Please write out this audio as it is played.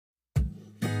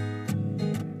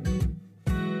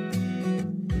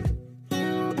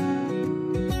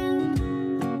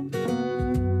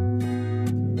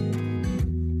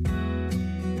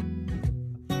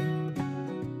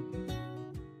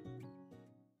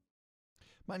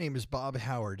My name is Bob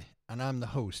Howard, and I'm the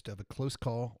host of A Close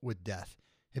Call with Death.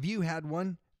 Have you had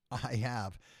one? I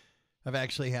have. I've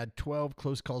actually had 12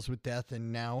 close calls with death,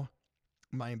 and now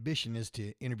my ambition is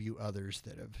to interview others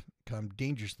that have come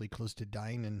dangerously close to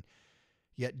dying and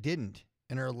yet didn't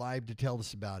and are alive to tell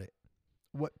us about it.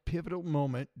 What pivotal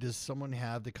moment does someone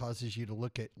have that causes you to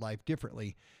look at life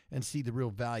differently and see the real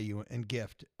value and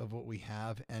gift of what we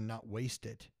have and not waste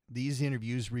it? These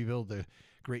interviews reveal the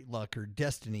great luck or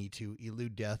destiny to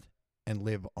elude death and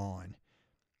live on.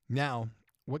 Now,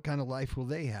 what kind of life will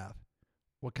they have?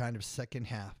 What kind of second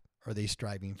half are they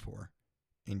striving for?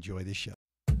 Enjoy the show.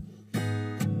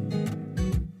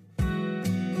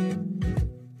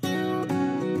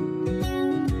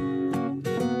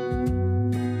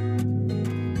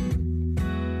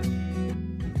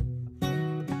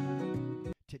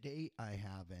 Today, I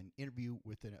have an interview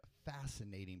with a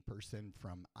fascinating person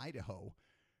from Idaho.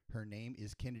 Her name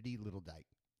is Kennedy Littledike.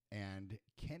 And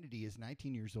Kennedy is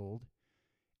 19 years old.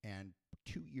 And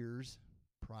 2 years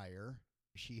prior,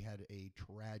 she had a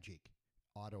tragic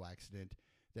auto accident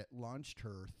that launched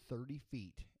her 30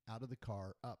 feet out of the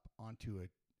car up onto a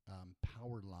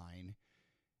power line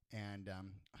and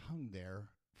hung there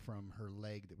from her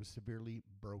leg that was severely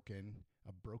broken,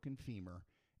 a broken femur,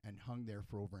 and hung there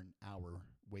for over an hour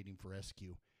waiting for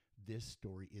rescue. This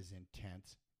story is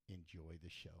intense. Enjoy the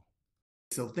show.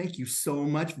 So thank you so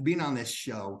much for being on this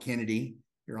show, Kennedy.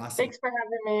 You're awesome. Thanks for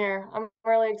having me here. I'm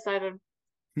really excited.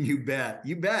 You bet.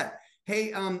 You bet.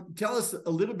 Hey, tell us a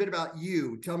little bit about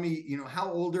you. Tell me,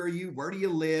 how old are you? Where do you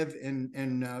live,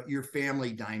 and your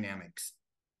family dynamics?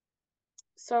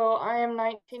 So I am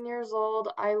 19 years old.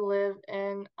 I live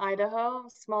in Idaho,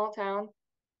 small town.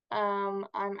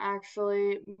 I'm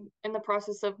actually in the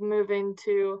process of moving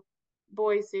to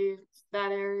Boise,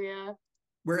 that area.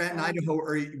 Where at in Um, Idaho,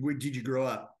 or where did you grow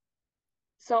up?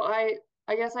 so I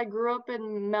guess I grew up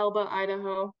in Melba,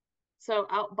 Idaho, so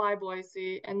out by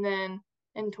Boise, and then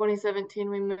in 2017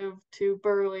 we moved to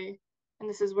Burley, and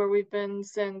this is where we've been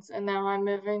since. And now I'm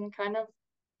moving kind of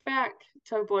back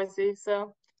to Boise.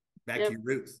 So, Back to yep. your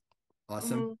roots.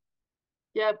 Awesome. Mhm.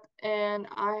 Yep, and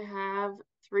I have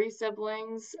three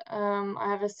siblings. I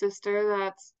have a sister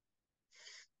that's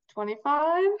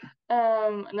 25,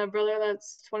 and a brother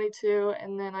that's 22,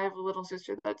 and then I have a little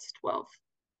sister that's 12.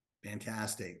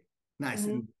 Fantastic. Nice.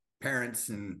 Hmm. And parents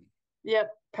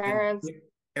Yep, and parents.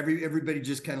 everybody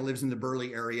just kind of lives in the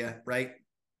Burley area, right?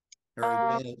 Or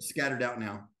are they Um, all scattered out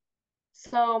now?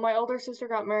 so my older sister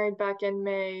got married back in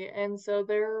May, and so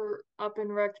they're up in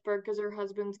Rexburg because her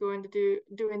husband's going to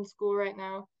doing school right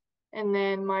now. And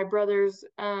then my brother's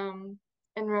in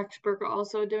Rexburg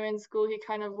also doing school. He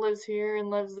kind of lives here and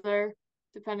lives there,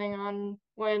 depending on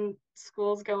when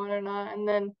school's going or not. And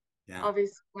then Yeah.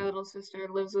 obviously my little sister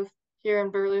lives with here in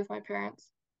Burley with my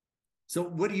parents. So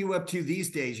what are you up to these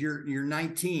days? You're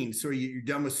 19, so you're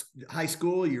done with high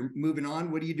school. You're moving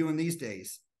on. What are you doing these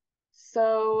days?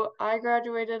 So I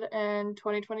graduated in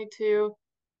 2022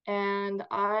 and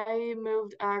I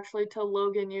moved actually to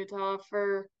Logan, Utah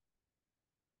for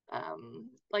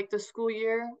like the school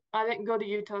year. I didn't go to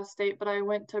Utah State, but I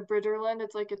went to Bridgerland.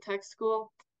 It's like a tech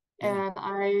school. Yeah. And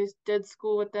I did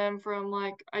school with them from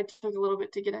like I took a little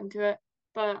bit to get into it,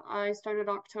 but I started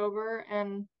October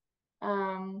and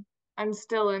I'm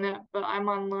still in it, but I'm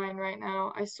online right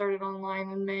now. I started online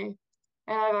in May and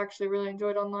I've actually really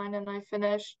enjoyed online and I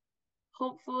finish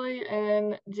hopefully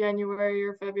in January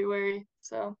or February.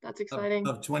 So that's Of, exciting.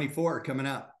 of 24 coming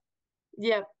up.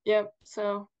 Yep, yep.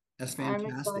 So That's I'm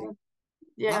fantastic. excited.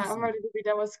 Yeah, I'm Awesome. ready to be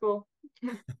done with school.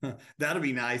 That'll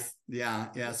be nice.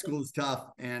 Yeah. Yeah. School is tough.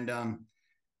 And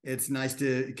it's nice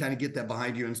to kind of get that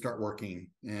behind you and start working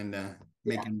and Yeah.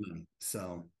 making money.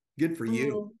 So good for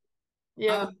you. Mhm.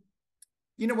 Yep. Um,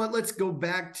 you know what? Let's go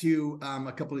back to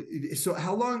a couple of, so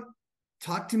how long,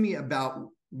 talk to me about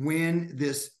when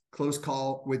this close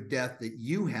call with death that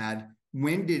you had,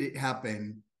 when did it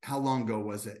happen? How long ago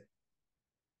was it?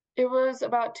 It was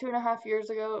about 2.5 years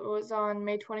ago. It was on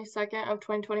May 22nd of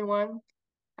 2021.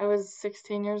 I was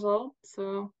 16 years old.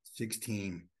 So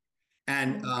 16.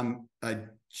 And mhm. a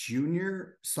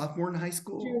junior, sophomore in high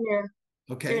school? Junior,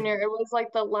 Okay. junior. It was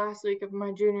like the last week of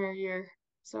my junior year.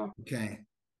 So Okay.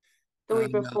 the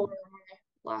week before Um,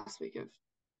 my last week of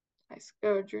high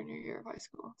school, junior year of high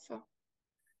school. So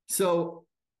so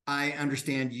I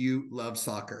understand you love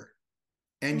soccer.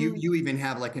 And you mhm. you even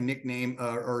have like a nickname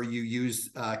or you use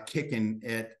kicking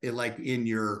it like in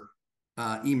your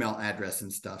email address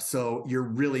and stuff. So you're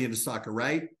really into soccer,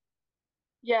 right?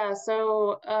 Yeah,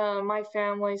 so my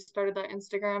family started that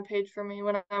Instagram page for me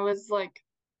when I was like,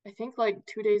 I think like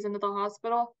 2 days into the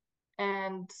hospital.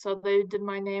 And so they did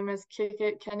my name as Kick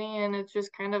It Kenny, and it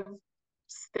just kind of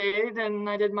stayed. And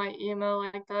I did my email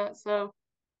like that, so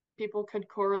people could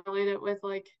correlate it with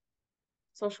like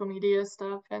social media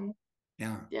stuff. And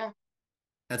Yeah, yeah.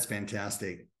 that's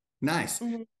fantastic. Nice.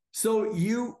 Mhm. So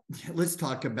let's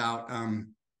talk about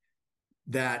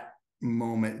that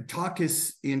moment. Talk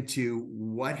us into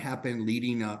what happened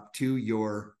leading up to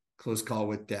your close call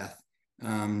with death,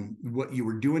 what you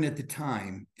were doing at the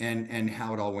time, and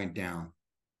how it all went down.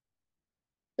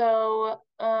 So,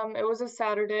 it was a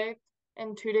Saturday,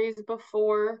 and 2 days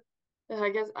before, I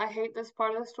guess I hate this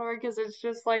part of the story because it's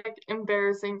just like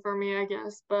embarrassing for me, I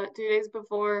guess. But 2 days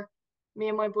before, me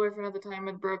and my boyfriend at the time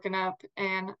had broken up,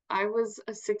 and I was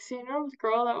a 16-year-old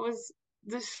girl that was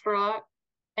distraught.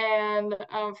 And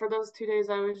for those 2 days,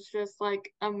 I was just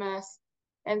like a mess.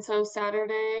 And so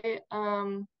Saturday,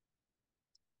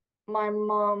 my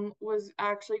mom was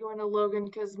actually going to Logan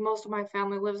because most of my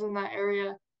family lives in that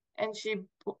area, and she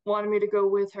wanted me to go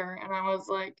with her. And I was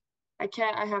like, I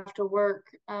can't, I have to work.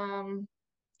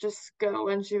 Just go.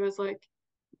 And she was like,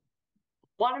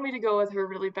 wanted me to go with her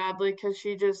really badly because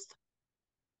she just,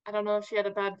 I don't know if she had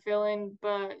a bad feeling,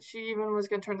 but she even was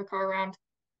going to turn the car around.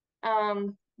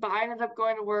 But I ended up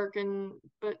going to work,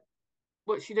 but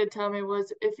what she did tell me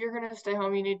was, if you're going to stay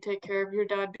home, you need to take care of your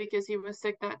dad because he was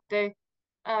sick that day.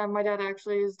 My dad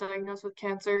actually is diagnosed with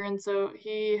cancer, and so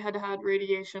he had had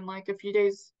radiation like a few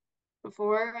days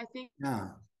before, I think. Yeah,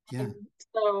 yeah. And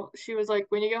so she was like,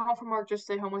 when you get home from work, just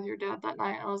stay home with your dad that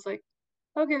night. I was like,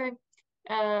 okay.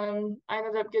 I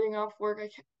ended up getting off work.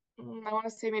 I want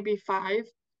to say maybe 5.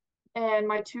 And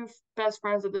my two best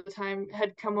friends at the time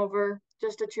had come over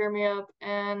just to cheer me up.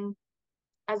 And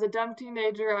as a dumb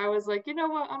teenager, I was like, you know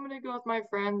what, I'm gonna go with my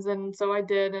friends, and so I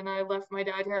did, and I left my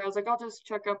dad here. I was like, I'll just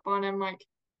check up on him like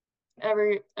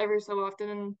every so often.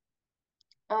 And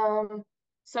um,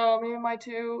 so me and my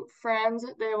two friends,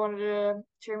 they wanted to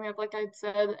cheer me up, like I'd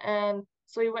said, and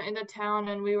so we went into town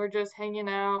and we were just hanging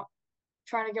out,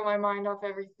 trying to get my mind off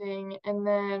everything. And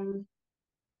then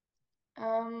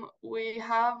we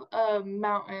have a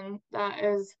mountain that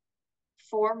is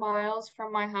 4 miles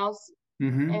from my house,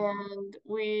 Mm-hmm. and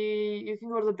you can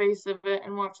go to the base of it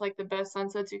and watch like the best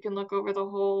sunsets. You can look over the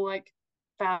whole like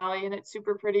valley, and it's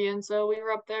super pretty. And so we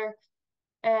were up there,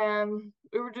 and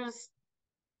we were just,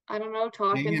 I don't know,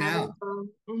 talking, Hanging having out.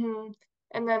 fun.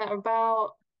 And then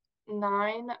about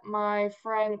 9, my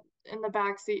friend in the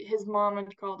back seat, his mom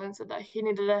had called and said that he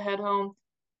needed to head home.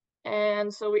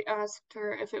 And so we asked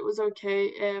her if it was okay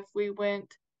if we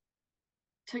went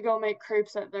to go make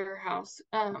crepes at their house.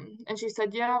 And she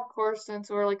said, yeah, of course. And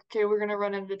so we're like, okay, we're gonna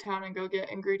run into town and go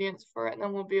get ingredients for it, and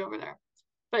then we'll be over there.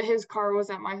 But his car was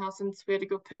at my house, and so we had to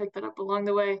go pick that up along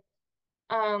the way.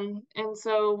 And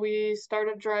so we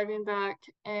started driving back,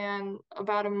 and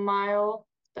about a mile,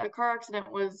 that car accident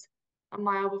was a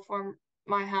mile before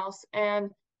my house.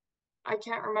 And I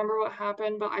can't remember what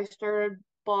happened, but I started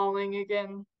bawling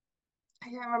again. I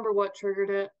can't remember what triggered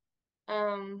it.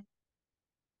 Um,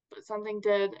 but something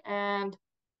did, and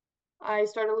I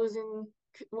started losing,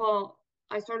 well,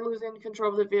 I started losing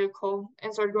control of the vehicle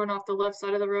and started going off the left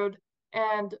side of the road.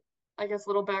 And I guess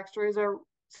little backstories are,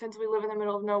 since we live in the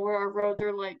middle of nowhere, our roads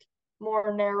are like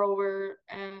more narrower,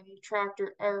 and trucks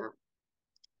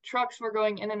were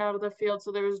going in and out of the field,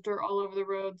 so there was dirt all over the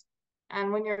roads.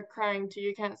 And when you're crying too,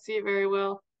 you can't see very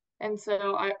well. And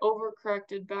so I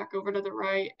overcorrected back over to the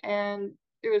right, and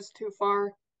it was too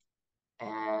far.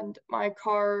 And my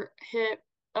car hit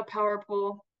a power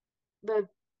pole. The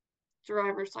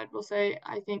driver's side will say,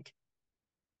 I think,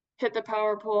 hit the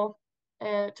power pole,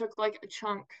 and it took like a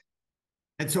chunk.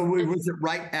 And so It, was it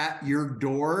right at your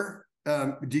door?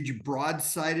 Did you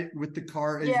broadside it with the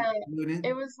car as you yeah, went it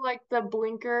in? was like the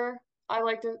blinker. I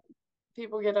like to,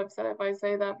 people get upset if I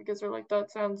say that because they're like, that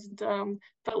sounds dumb.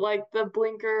 But like the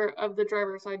blinker of the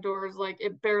driver's side doors, like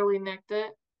it barely nicked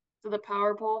it to the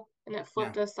power pole, and it Yeah.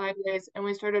 flipped us sideways, and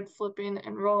we started flipping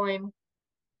and rolling.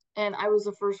 And I was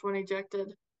the first one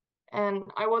ejected. And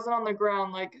I wasn't on the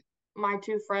ground like my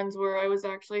two friends were. I was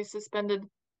actually suspended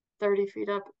 30 feet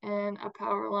up in a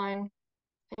power line,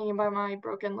 hanging by my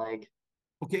broken leg.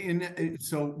 Okay, and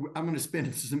so I'm going to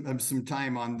spend some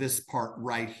time on this part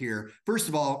right here. First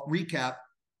of all, recap.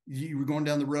 You were going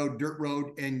down the road, dirt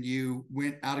road, and you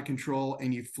went out of control,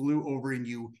 and you flew over, and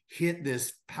you hit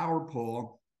this power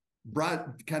pole,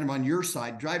 brought kind of on your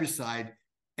side, driver's side,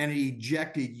 and it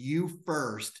ejected you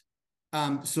first.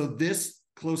 So this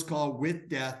close call with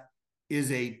death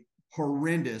is a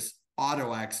horrendous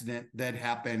auto accident that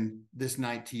happened this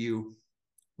night to you,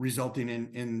 resulting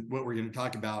in what we're going to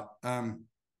talk about.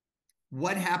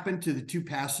 What happened to the two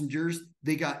passengers?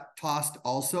 They got tossed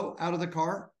also out of the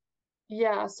car?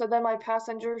 Yeah, so then my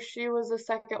passenger, she was the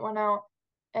second one out,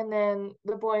 and then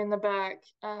the boy in the back,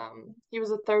 he was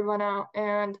the third one out,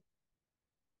 and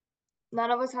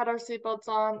none of us had our seatbelts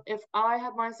on. If I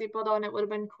had my seatbelt on, it would have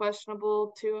been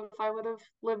questionable too if I would have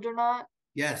lived or not,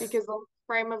 Yes. because the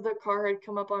frame of the car had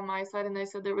come up on my side, and they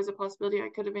said there was a possibility I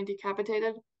could have been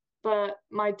decapitated. But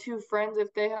my two friends,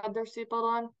 if they had their seatbelt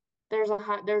on, there's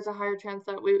a higher chance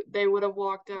that they would have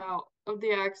walked out of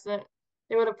the accident.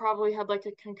 They would have probably had like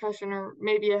a concussion or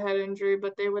maybe a head injury,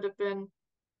 but they would have been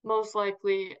most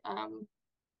likely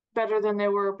better than they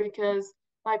were because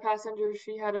my passenger,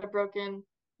 she had a broken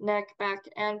neck, back,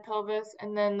 and pelvis,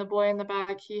 and then the boy in the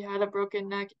back, he had a broken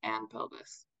neck and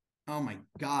pelvis. Oh my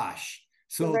gosh.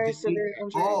 So So very severe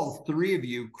injuries. all three of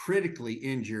you critically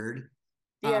injured.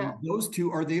 Yeah, Those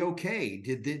two, are they okay?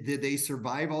 Did they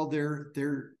survive all their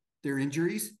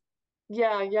injuries?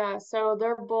 yeah. So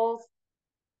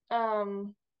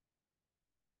um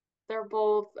they're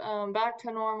both back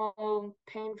to normal,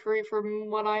 pain free from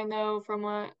what I know, from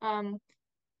what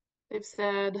they've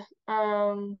said.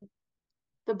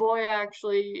 The boy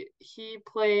actually he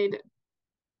played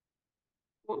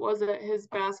what was it, his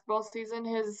basketball season,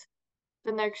 his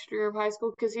the next year of high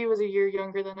school because he was a year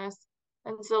younger than us.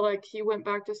 And so like he went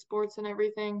back to sports and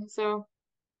everything. So it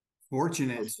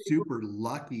Fortunate, was pretty cool. super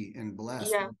lucky and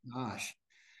blessed. Yeah, Oh gosh.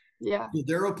 yeah. So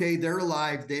they're okay, they're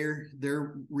alive, they're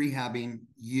rehabbing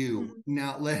you. Mhm.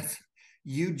 Now let's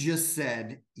you just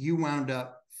said you wound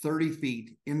up 30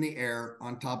 feet in the air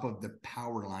on top of the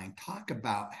power line. Talk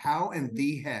about how in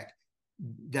the heck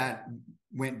that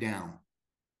went down.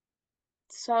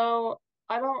 So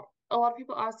I don't, a lot of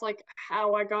people ask like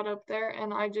how I got up there,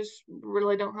 and I just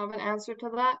really don't have an answer to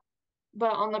that.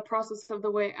 But on the process of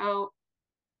the way out,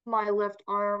 my left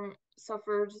arm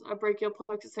suffered a brachial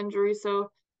plexus injury.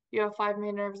 So you have five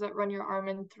main nerves that run your arm,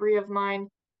 and three of mine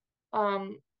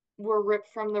um, were ripped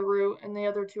from the root, and the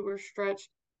other two were stretched.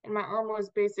 And my arm was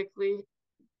basically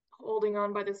holding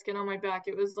on by the skin on my back.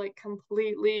 It was like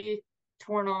completely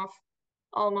torn off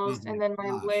Oh almost. my And then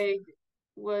my gosh. leg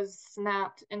was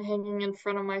snapped and hanging in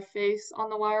front of my face on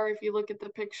the wire if you look at the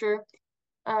picture.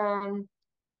 Um,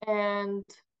 and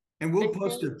And we'll I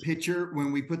post think, a picture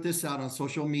when we put this out on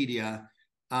social media.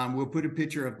 We'll put a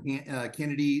picture of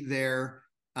Kennedy there,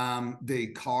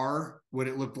 the car, what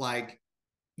it looked like,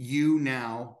 you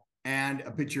now, and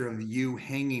a picture of you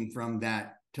hanging from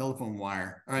that telephone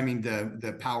wire. Or, I mean,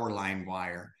 the power line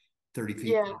wire, 30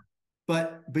 feet. yeah,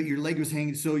 But your leg was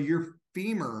hanging, so your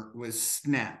femur was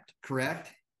snapped,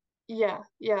 correct?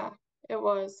 yeah, it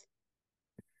was.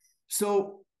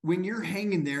 So when you're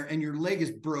hanging there and your leg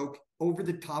is broke over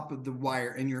the top of the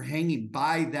wire and you're hanging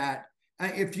by that,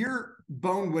 if your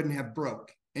bone wouldn't have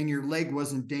broke and your leg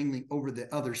wasn't dangling over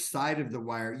the other side of the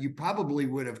wire, you probably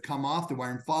would have come off the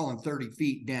wire and fallen 30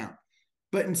 feet down.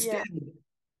 But Yeah, instead,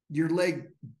 your leg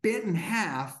bent in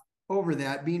half over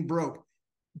that being broke.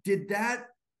 Did that?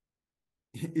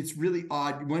 It's really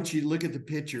odd. Once you look at the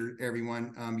picture,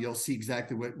 everyone, you'll see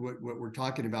exactly what we're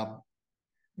talking about.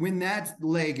 When that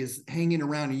leg is hanging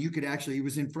around and you could actually, it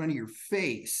was in front of your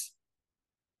face,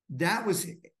 that was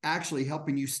actually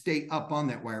helping you stay up on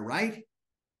that wire, right?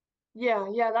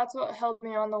 yeah, that's what held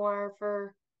me on the wire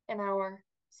for an hour.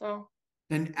 So,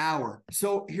 An hour.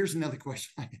 So here's another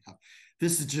question I have.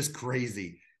 This is just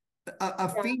crazy. A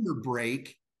yeah. femur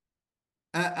break,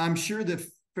 I'm sure the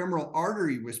femoral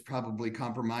artery was probably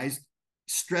compromised,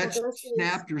 So stretched, this is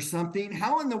snapped, or something.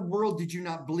 How in the world did you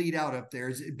not bleed out up there?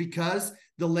 Is it because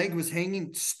the leg was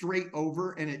hanging straight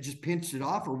over and it just pinched it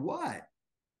off, or what?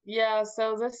 Yeah,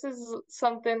 so this is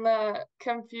something that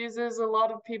confuses a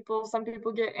lot of people. Some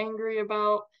people get angry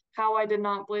about how I did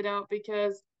not bleed out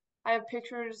because I have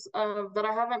pictures of that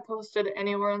I haven't posted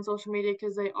anywhere on social media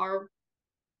because they are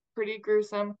pretty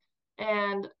gruesome.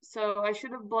 And so I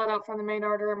should have bled out from the main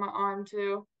artery in my arm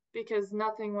too because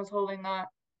nothing was holding that.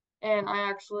 And I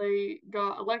actually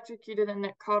got electrocuted and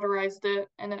it cauterized it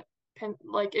and it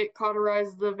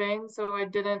cauterized the vein so I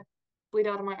didn't bleed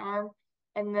out of my arm.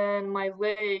 And then my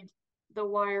leg, the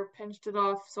wire pinched it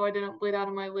off so I didn't bleed out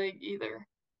of my leg either.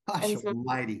 Gosh And so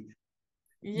almighty.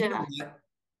 You know yeah. what?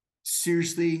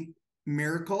 Seriously,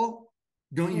 miracle?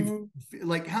 Don't you hmm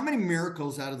like how many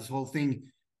miracles out of this whole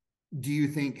thing do you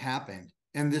think happened?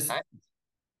 And this, I,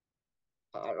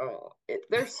 I don't know.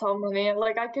 There's so many.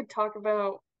 Like I could talk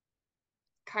about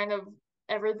kind of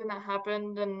everything that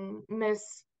happened and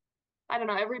miss I don't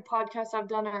know, every podcast I've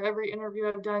done or every interview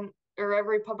I've done or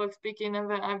every public speaking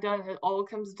event I've done, it all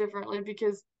comes differently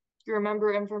because you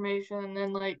remember information and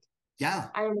then like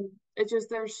yeah, I don't know, it just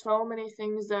there's so many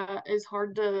things that is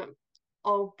hard to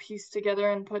all pieced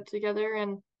together and put together,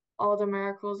 and all the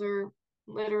miracles are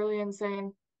literally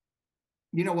insane.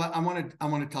 You know what? I want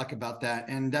to talk about that,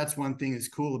 and that's one thing that's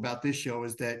cool about this show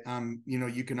is that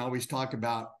you can always talk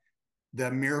about the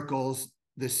miracles,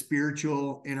 the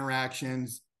spiritual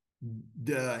interactions,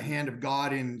 the hand of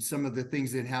God in some of the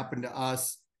things that happened to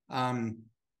us, um,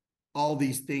 all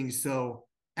these things. So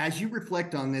as you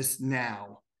reflect on this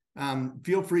now,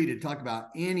 feel free to talk about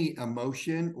any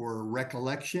emotion or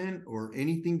recollection or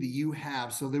anything that you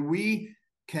have so that we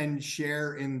can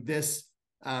share in this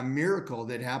miracle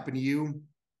that happened to you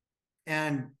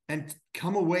and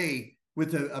come away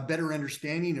with a better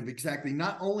understanding of exactly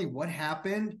not only what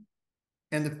happened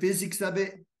and the physics of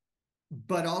it,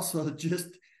 but also just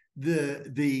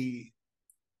the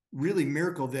really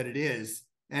miracle that it is,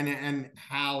 and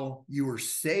how you were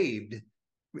saved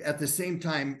at the same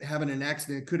time having an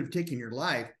accident that could have taken your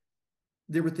life.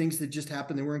 There were things that just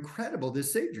happened that were incredible that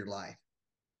saved your life.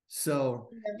 So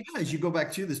Yeah. yeah, as you go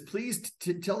back to this, please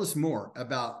tell us more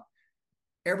about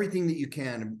everything that you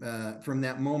can from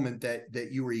that moment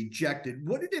that you were ejected.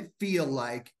 What did it feel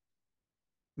like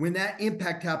when that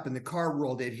impact happened? The car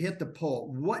rolled, it hit the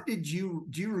pole. What did you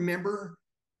do? You remember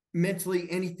mentally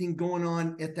anything going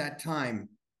on at that time?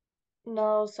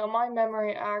 No, so my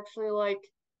memory actually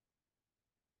like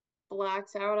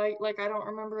blacks out. I don't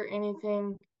remember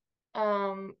anything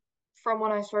um from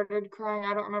when I started crying.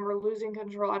 I don't remember losing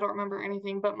control. I don't remember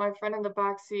anything. But my friend in the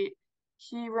back seat,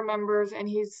 he remembers, and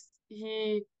he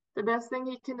the best thing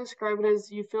he can describe it is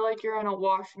you feel like you're in a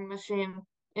washing machine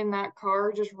in that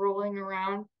car just rolling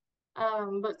around.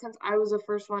 But since I was the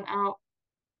first one out,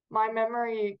 my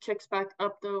memory kicks back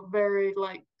up though very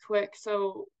like quick.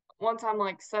 So once I'm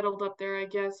like settled up there, I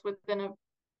guess within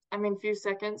few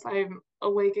seconds, I'm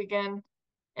awake again.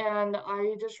 And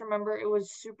I just remember it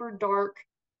was super dark.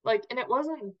 Like, and it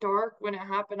wasn't dark when it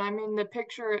happened. I mean, the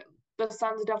picture, the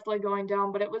sun's definitely going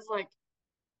down, but it was like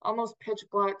almost pitch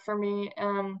black for me.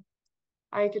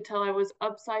 I could tell I was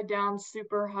upside down,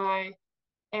 super high,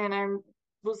 and I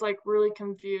was like really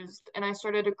confused. And I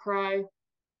started to cry.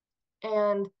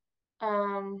 And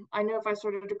I knew if I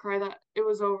started to cry that it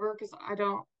was over because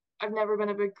I've never been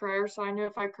a big crier, so I knew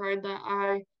if I cried that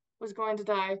I was going to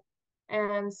die.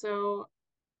 And so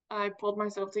I pulled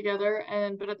myself together,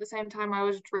 but at the same time I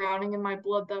was drowning in my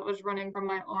blood that was running from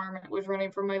my arm, it was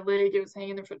running from my leg, it was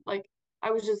hanging there, like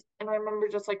and I remember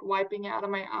just like wiping it out of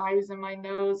my eyes and my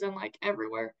nose and like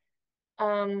everywhere.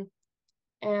 Um,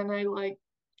 and I like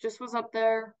just was up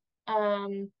there.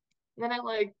 Then it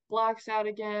like blacks out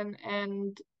again,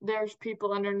 and there's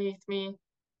people underneath me,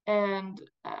 and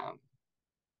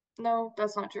no,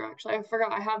 that's not true actually. I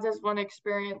forgot I have this one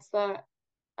experience that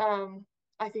um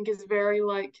I think is very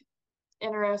like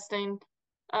interesting.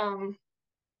 Um,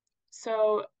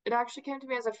 so it actually came to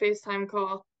me as a FaceTime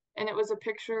call, and it was a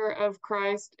picture of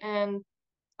Christ. And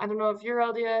I don't know if you're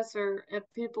LDS or if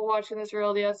people watching this are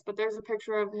LDS, but there's a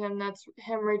picture of him that's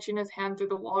him reaching his hand through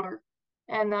the water,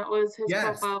 and that was his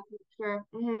Yes, profile picture.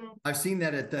 I've seen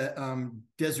that at the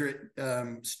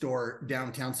Deseret store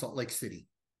downtown Salt Lake City.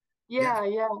 Yes. Yeah,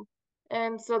 yeah.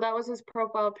 And so that was his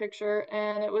profile picture,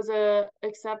 and it was a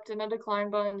accept and a decline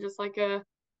button, just like a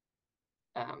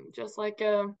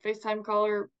FaceTime call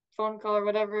or phone call or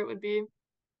whatever it would be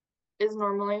is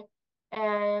normally.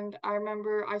 And I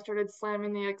remember I started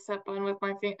slamming the accept button with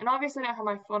my feet. And obviously I don't have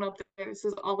my phone up there. This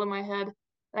is all in my head.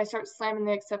 And I start slamming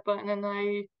the accept button, and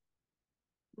a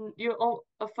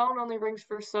phone only rings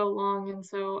for so long. And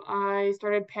so I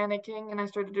started panicking and I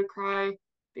started to cry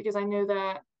because I knew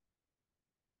that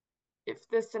if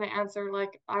this didn't answer,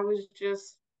 like I was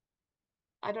just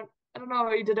I don't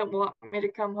know, he didn't want me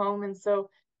to come home. And so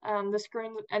the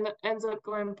screen ends up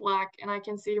going black, and I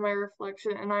can see my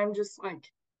reflection, and I'm just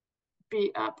like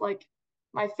beat up. Like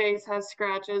my face has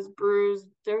scratches, bruised.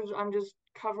 I'm just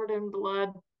covered in blood.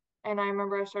 And I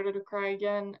remember I started to cry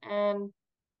again, and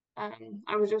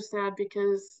I was just sad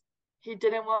because he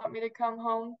didn't want me to come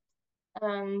home.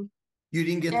 Um, You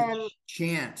didn't get the and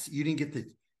chance. You didn't get the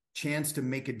chance to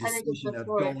make a I didn't get decision the of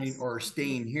going choice. or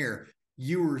staying here.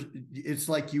 It's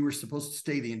like you were supposed to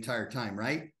stay the entire time,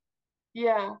 right?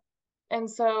 Yeah. And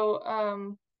so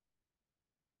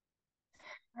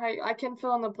I can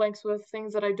fill in the blanks with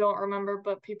things that I don't remember,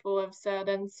 but people have said.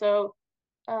 And so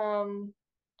um,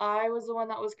 I was the one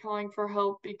that was calling for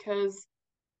help because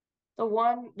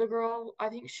the girl, I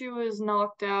think she was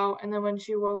knocked out, and then when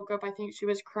she woke up, I think she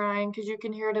was crying because you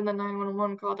can hear it in the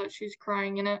 911 call that she's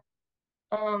crying in it.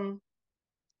 Um,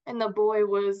 and the boy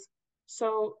was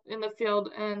so in the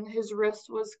field, and his wrist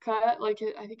was cut, like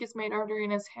I think his main artery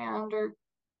in his hand or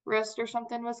wrist or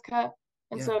something was cut,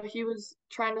 And Yeah. so he was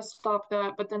trying to stop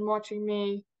that, but then watching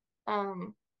me,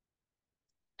 um,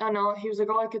 I don't know, he was like,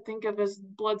 all I could think of is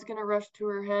blood's gonna rush to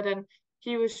her head, and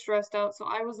he was stressed out. So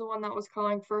I was the one that was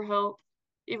calling for help,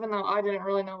 even though I didn't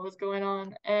really know what was going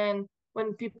on. And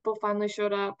when people finally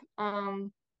showed up,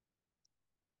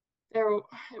 there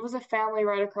it was a family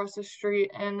right across the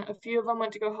street, and a few of them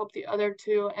went to go help the other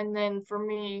two. And then for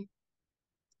me,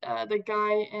 the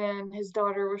guy and his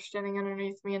daughter were standing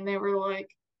underneath me, and they were like,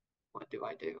 "What do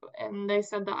I do?" And they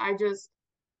said that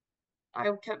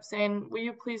I kept saying, "Will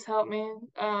you please help me?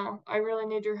 I really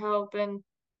need your help." And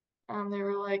they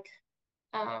were like,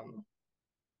 um,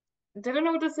 didn't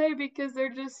know what to say because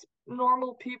they're just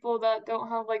normal people that don't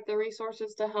have like the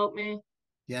resources to help me.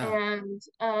 Yeah. And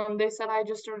they said I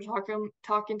just started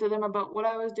talking to them about what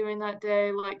I was doing that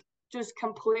day, like just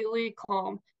completely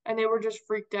calm, and they were just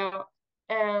freaked out.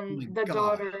 Oh And my the gosh.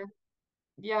 daughter,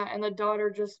 yeah, and the daughter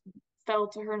just fell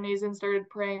to her knees and started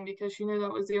praying because she knew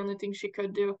that was the only thing she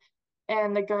could do.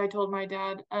 And the guy told my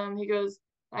dad, he goes,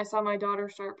 I saw my daughter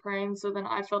start praying, so then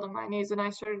I fell to my knees and I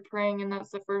started praying, and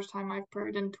that's the first time I've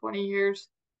prayed in 20 years,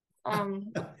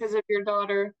 because of your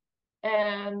daughter.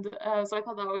 And so I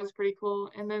thought that was pretty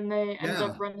cool. And then they ended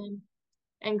up Yeah. running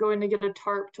and going to get a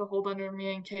tarp to hold under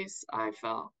me in case I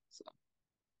fell. So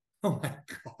Oh my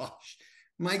gosh.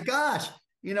 My gosh.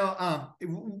 You know,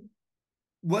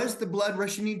 was the blood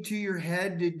rushing into your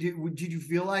head? Did you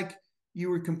feel like you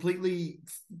were completely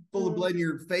full of mm, blood in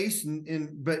your face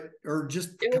and but or just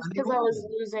it was kind of because I was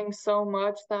normal? losing so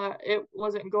much that it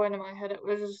wasn't going to my head. It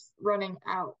was just running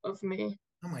out of me,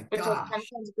 Oh my which was kind of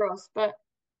gosh. sounds gross. But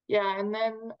yeah, and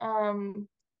then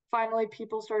finally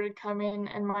people started coming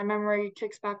and my memory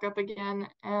kicks back up again.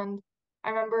 And I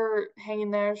remember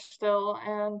hanging there still,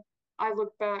 and I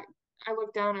looked back, I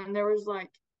looked down, and there was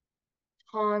like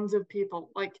tons of people.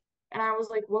 Like, and I was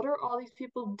like, what are all these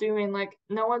people doing? Like,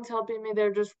 no one's helping me.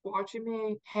 They're just watching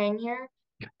me hang here.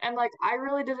 And like, I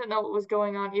really didn't know what was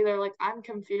going on either. Like, I'm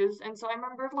confused. And so I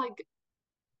remember like,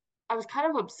 I was kind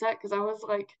of upset because I was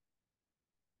like,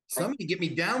 Somebody get me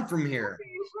down from here.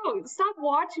 stop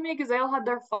watching me, because they all had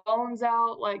their phones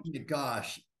out. Like, Oh my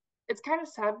gosh. it's kind of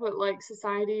sad what like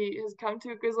society has come to,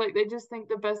 because like they just think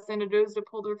the best thing to do is to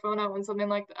pull their phone out when something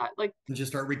like that. Like, And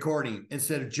just start recording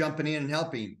instead of jumping in and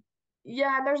helping.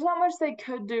 yeah, and there's not much they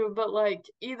could do, but like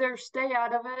either stay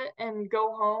out of it and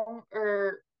go home,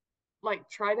 or like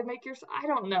try to make your, I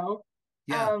don't know.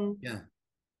 Yeah. Um, Yeah.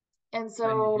 and Try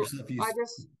to make so yourself I use.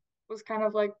 just was kind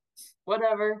of like,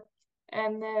 whatever.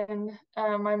 And then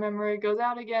my memory goes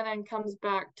out again and comes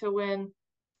back to when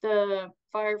the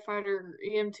firefighter,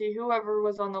 EMT, whoever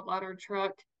was on the ladder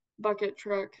truck, bucket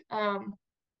truck,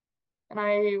 and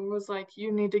I was like,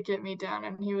 you need to get me down.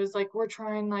 And he was like, we're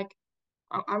trying, like,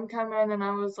 I'm coming. And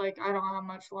I was like, I don't have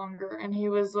much longer. And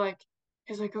he's like,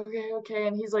 okay, okay.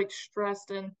 And he's like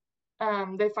stressed. And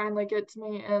they finally get to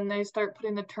me and they start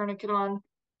putting the tourniquet on.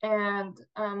 And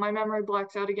my memory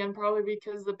blacks out again, probably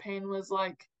because the pain was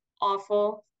like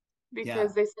awful. Yeah.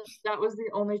 Because they said that was the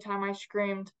only time I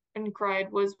screamed and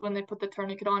cried was when they put the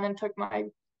tourniquet on and took my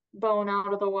bone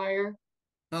out of the wire.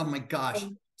 Oh my gosh.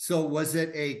 And, So was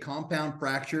it a compound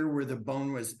fracture where the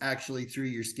bone was actually through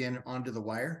your skin onto the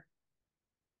wire?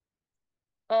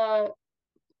 uh,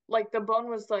 like the bone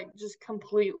was like just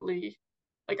completely,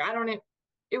 like I don't even,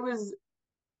 it was,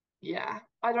 yeah,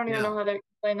 I don't even Yeah. know how to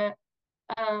explain it.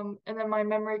 And then my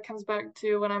memory comes back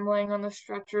to when I'm laying on the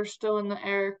stretcher still in the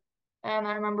air, and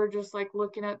I remember just like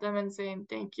looking at them and saying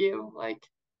thank you, like,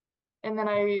 and then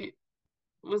I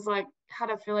was like had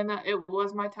a feeling that it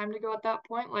was my time to go at that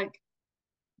point. Like,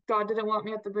 God didn't want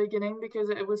me at the beginning because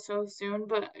it was so soon,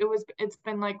 but it's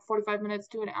been like 45 minutes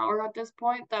to an hour at this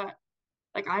point that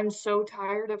like I'm so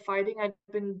tired of fighting. I've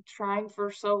been trying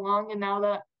for so long, and now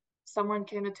that someone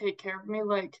came to take care of me,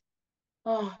 like,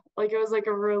 oh, like it was like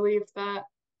a relief that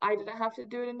I didn't have to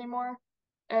do it anymore.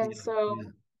 And Yeah. so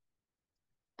Yeah.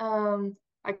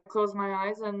 I closed my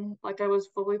eyes and like I was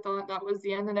fully thought that was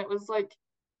the end, and it was like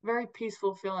very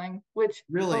peaceful feeling, which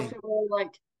most Really? people are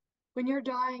like, when you're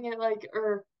dying, it like,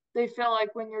 or they feel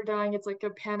like when you're dying it's like a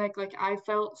panic. Like I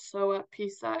felt so at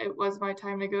peace that it was my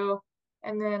time to go.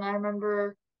 And then I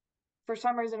remember for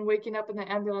some reason waking up in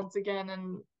the ambulance again,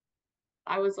 and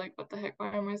I was like, what the heck,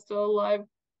 why am I still alive?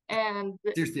 And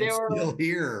Seriously, they it's were still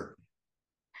here.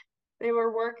 they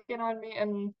were working on me,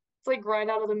 and it's like right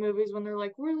out of the movies when they're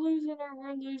like, we're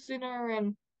losing her,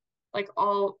 and like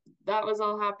all that was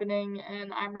all happening.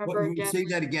 And I remember again Say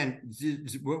that again.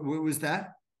 What was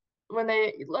that? when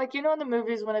they, like, in the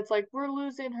movies when it's like we're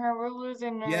losing her,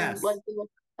 like Yes.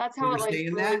 that's They how were it like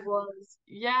saying really that? was.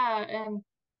 Yeah. And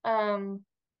um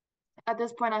at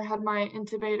this point I had my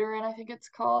intubator in, I think it's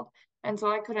called, and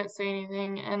so I couldn't say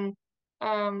anything. And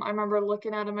I remember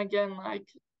looking at him again, like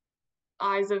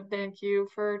eyes of thank you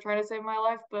for trying to save my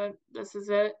life, but this is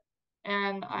it.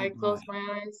 And My I closed gosh.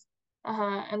 my eyes.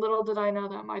 And little did I know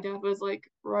that my dad was like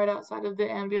right outside of the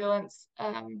ambulance,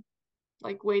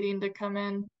 like waiting to come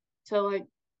in to like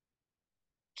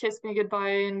kiss me goodbye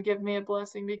and give me a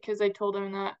blessing because they told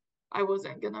him that I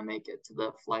wasn't gonna make it to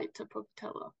the flight to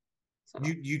Pocatello. So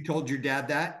You told your dad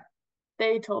that?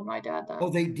 they told my dad that. Oh,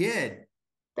 they did.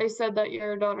 They said that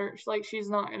your daughter, like, she's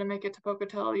not gonna make it to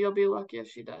Pocatello. You'll be lucky if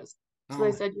she does. So Oh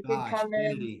they my said you can gosh, come in.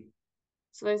 Kennedy.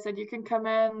 So they said you can come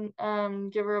in,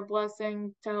 give her a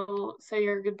blessing, say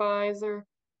your goodbyes or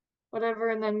whatever,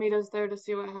 and then meet us there to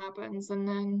see what happens. And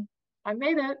then I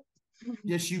made it.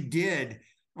 Yes, you did.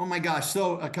 Oh my gosh.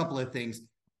 So a couple of things.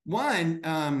 One,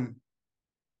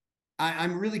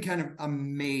 I'm really kind of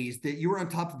amazed that you were on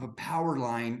top of a power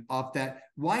line off that.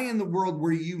 Why in the world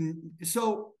were you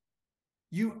so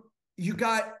you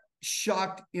got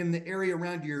shocked in the area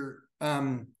around your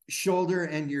shoulder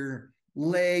and your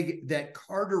leg that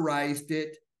cauterized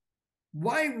it?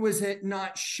 Why was it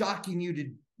not shocking you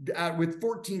to with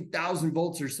 14,000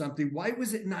 volts or something? Why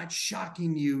was it not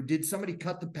shocking you? Did somebody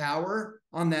cut the power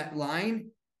on that line?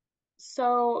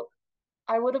 So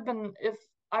I would have been if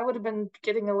I would have been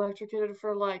getting electrocuted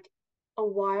for like a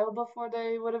while before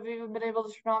they would have even been able to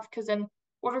turn off. Because in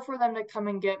order for them to come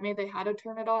and get me, they had to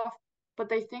turn it off. But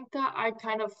they think that I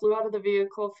kind of flew out of the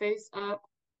vehicle face up,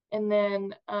 and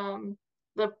then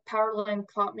the power line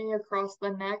caught me across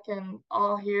the neck and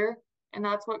all here, and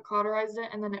that's what cauterized it.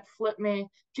 And then it flipped me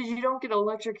because you don't get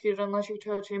electrocuted unless you're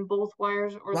touching both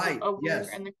wires or Right. a wire Yes.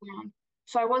 and the ground.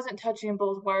 So I wasn't touching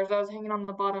both wires. I was hanging on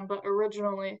the bottom, but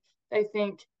originally they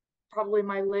think probably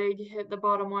my leg hit the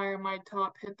bottom wire, my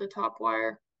top hit the top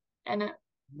wire, and it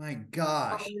My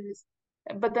gosh. always.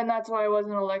 But then that's why I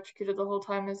wasn't electrocuted the whole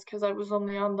time is because I was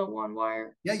only on the one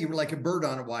wire. Yeah, you were like a bird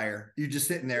on a wire. You're just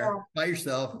sitting there Yeah, by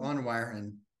yourself on a wire.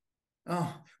 And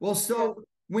oh, well, yeah. so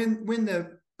when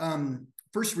the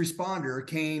first responder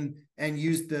came and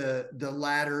used the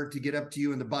ladder to get up to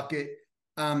you in the bucket,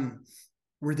 um,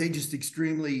 were they just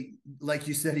extremely, like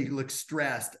you said, he looked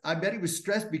stressed? I bet he was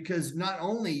stressed because not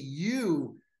only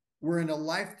you were in a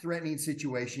life-threatening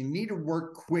situation, you need to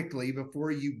work quickly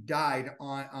before you died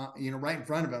on, right in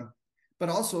front of him, but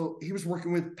also he was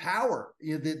working with power,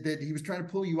 that he was trying to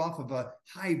pull you off of a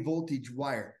high voltage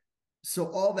wire. So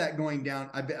all that going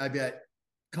down, I bet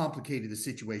complicated the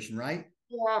situation, right?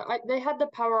 Yeah, they had the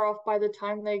power off by the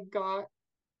time they got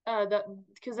that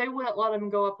because they wouldn't let him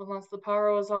go up unless the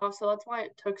power was off. So that's why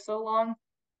it took so long.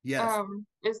 Yes.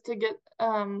 Is to get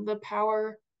the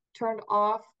power turned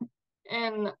off.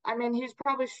 And I mean, he's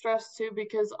probably stressed too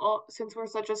because all since we're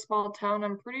such a small town,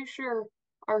 I'm pretty sure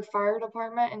our fire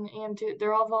department and EMT,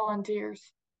 they're all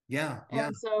volunteers. Yeah. Yeah.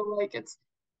 And so like it's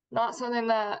not something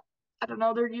that I don't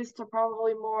know, they're used to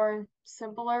probably more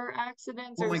simpler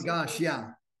accidents Oh or my gosh. simpler Yeah.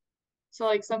 things. So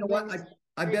like You know what? something's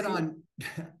I bet crazy. on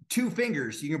two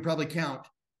fingers, you can probably count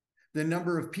the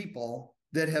number of people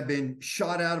that have been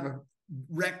shot out of a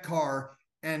wrecked car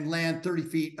and land 30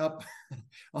 feet up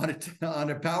on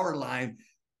a power line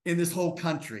in this whole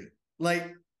country.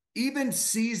 Like even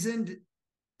seasoned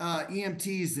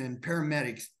EMTs and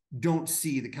paramedics don't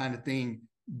see the kind of thing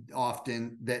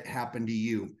often that happened to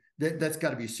you. That's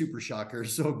got to be a super shocker.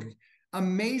 So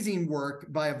amazing work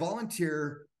by a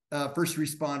volunteer first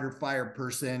responder fire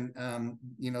person.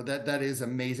 That is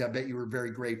amazing. I bet you were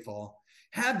very grateful.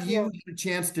 Have you Yeah. had a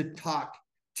chance to talk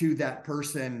to that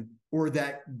person or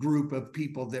that group of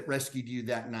people that rescued you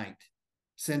that night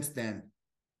since then?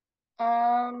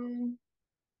 Um,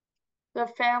 the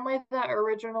family that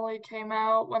originally came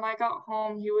out, when I got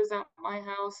home, he was at my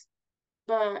house,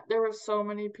 but there were so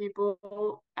many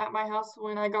people at my house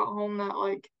when I got home that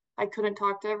like I couldn't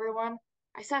talk to everyone.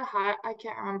 I said hi. I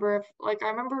can't remember if like I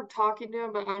remember talking to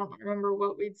him, but I don't remember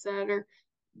what we'd said or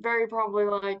very probably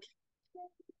like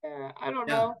yeah, I don't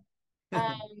Yeah. know.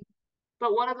 Um,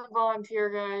 but one of the volunteer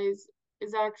guys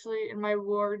is actually in my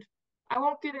ward. I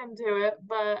won't get into it,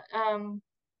 but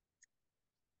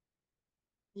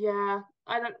yeah,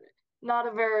 I don't not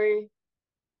a very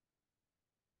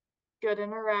good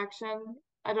interaction.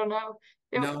 I don't know.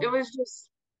 It No. was just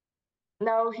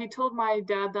no, he told my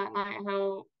dad that night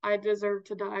how I deserved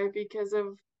to die because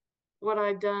of what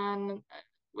I'd done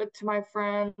with to my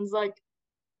friends. Like,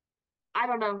 I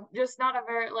don't know, just not a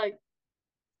very like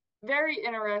very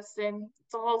interesting.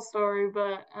 It's a whole story,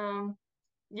 but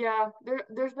yeah,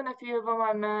 there's been a few of them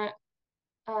I met,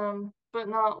 but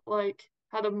not like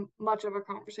had much of a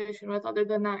conversation with other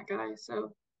than that guy.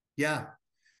 So Yeah.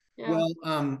 Yeah.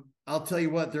 Well, I'll tell you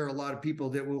what, there are a lot of people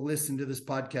that will listen to this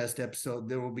podcast episode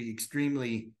that will be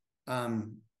extremely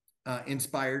um,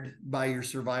 inspired by your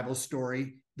survival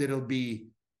story, that'll be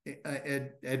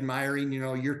admiring,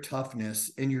 your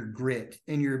toughness and your grit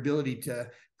and your ability to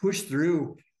push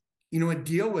through, and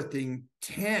deal with the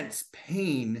intense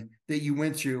pain that you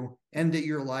went through and that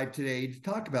you're alive today to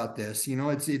talk about this.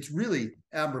 It's really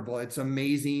admirable. It's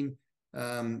amazing.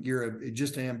 You're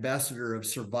just an ambassador of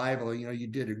survival. You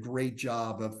did a great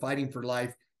job of fighting for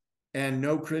life, and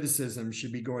no criticism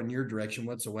should be going your direction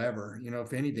whatsoever.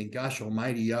 If anything, gosh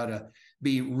almighty, you ought to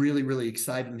be really, really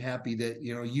excited and happy that,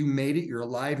 you made it, you're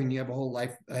alive, and you have a whole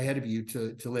life ahead of you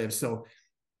to live. So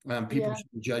people Yeah.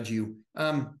 shouldn't judge you.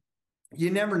 You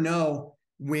never know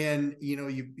when,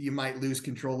 you might lose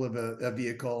control of a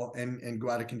vehicle and go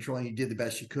out of control, and you did the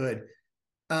best you could.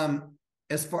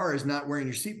 As far as not wearing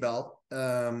your seatbelt,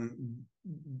 that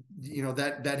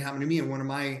happened to me in one of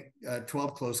my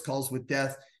 12 close calls with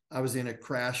death. I was in a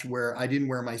crash where I didn't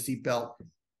wear my seatbelt,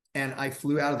 and I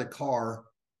flew out of the car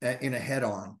in a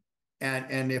head-on.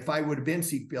 And if I would have been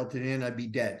seatbelted in, I'd be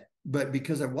dead. But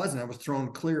because I wasn't, I was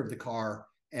thrown clear of the car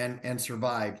and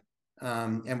survived,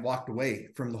 and walked away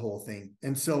from the whole thing.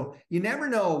 And so you never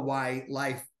know why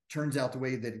life turns out the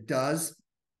way that it does,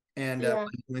 and Yeah.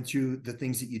 you went through the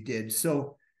things that you did.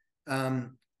 So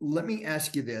let me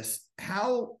ask you this: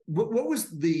 what was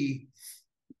the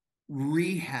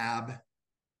rehab?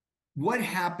 What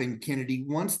happened, Kennedy,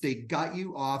 once they got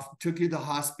you off, took you to the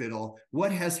hospital?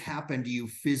 What has happened to you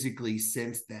physically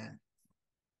since then?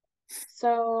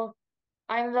 So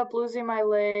I ended up losing my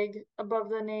leg above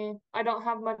the knee. I don't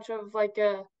have much of like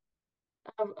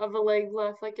of a leg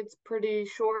left. Like it's pretty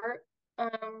short.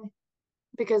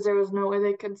 Because there was no way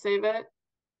they could save it.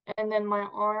 And then my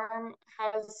arm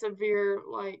has severe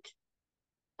like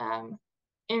um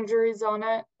injuries on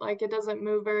it. Like it doesn't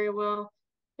move very well.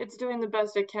 It's doing the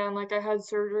best it can. Like I had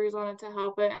surgeries on it to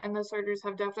help it, and the surgeries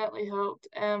have definitely helped.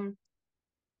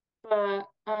 But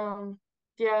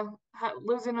yeah,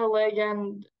 losing a leg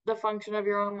and the function of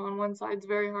your arm on one side is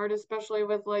very hard, especially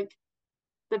with like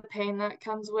the pain that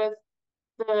comes with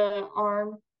the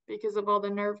arm because of all the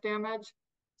nerve damage.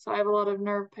 So I have a lot of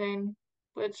nerve pain,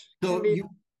 which can So be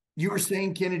you were hard.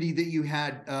 saying, Kennedy, that you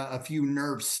had a few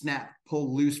nerves snap,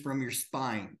 pulled loose from your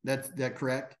spine. That's that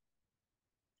correct?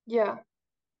 Yeah,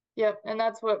 yep, and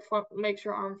that's what makes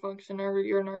your arm function or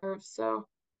your nerves. So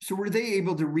So were they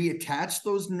able to reattach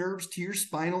those nerves to your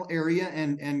spinal area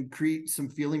and create some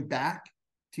feeling back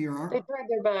to your they arm? tried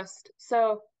their best.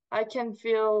 So I can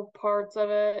feel parts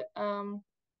of it. And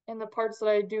the parts that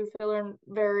I do feel are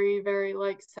very, very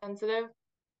like sensitive.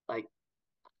 Like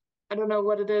I don't know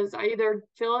what it is. Um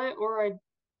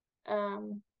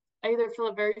I either feel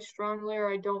it very strongly or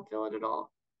I don't feel it at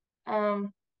all.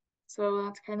 Um so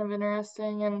that's kind of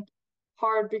interesting and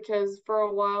hard because for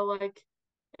a while like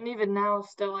and even now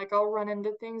still like I'll run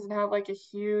into things and have like a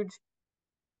huge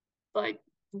like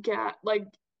like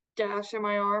gash in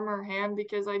my arm or hand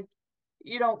because I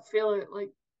you don't feel it like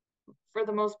for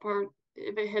the most part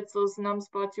if it hits those numb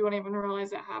spots you won't even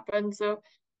realize it happened. So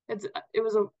it's it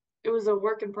was a it was a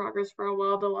work in progress for a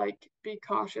while to like be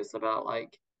cautious about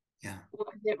like Yeah, what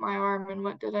hit my arm and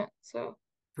what didn't. So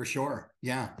for sure.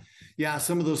 Yeah. Yeah.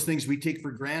 Some of those things we take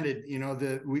for granted,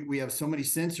 we have so many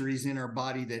sensories in our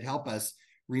body that help us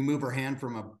remove our hand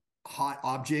from a hot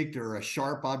object or a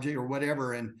sharp object or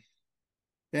whatever. And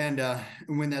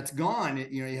when that's gone,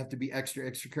 you have to be extra,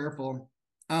 extra careful.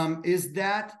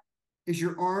 Is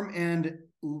your arm and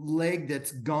leg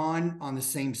that's gone on the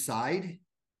same side,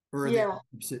 or are they yeah,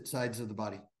 opposite sides of the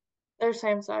body? they're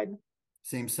same side.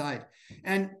 Same side.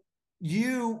 And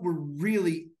you were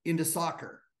really into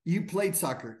soccer. You played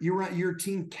soccer. You were your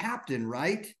team captain,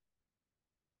 right?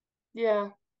 Yeah.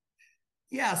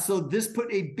 Yeah. So this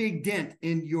put a big dent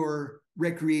in your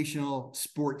recreational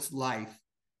sports life.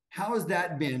 How has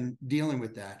that been dealing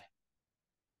with that?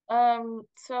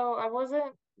 So I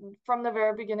wasn't from the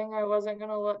very beginning, I wasn't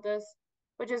gonna let this,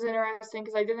 which is interesting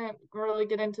because I didn't really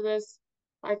get into this.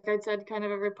 Like I said, kind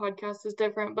of every podcast is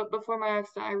different, but before my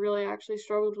accident, I really actually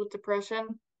struggled with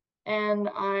depression and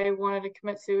I wanted to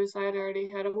commit suicide. I already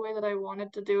had a way that I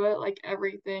wanted to do it, like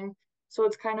everything. So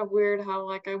it's kind of weird how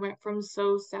like I went from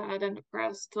so sad and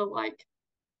depressed to like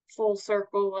full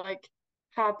circle, like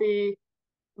happy,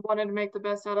 wanted to make the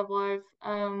best out of life.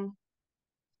 And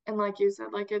like you said,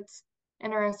 like it's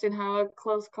interesting how a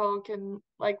close call can,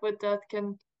 like with death,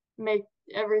 can make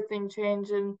everything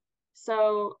change. And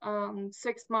so,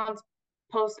 6 months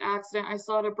post accident, I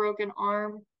still had a broken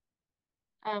arm.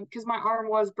 Because my arm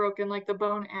was broken, like the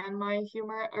bone and my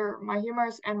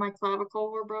humerus and my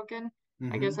clavicle were broken.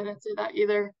 I guess Mm-hmm. I didn't say that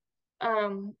either.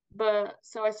 But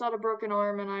so I still had a broken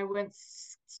arm and I went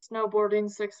snowboarding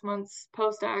 6 months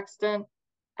post accident.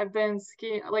 I've been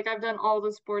skiing, like I've done all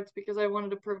the sports because I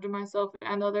wanted to prove to myself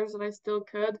and others that I still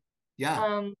could. Yeah.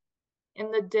 Um,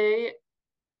 in the day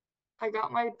I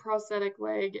got my prosthetic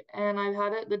leg and I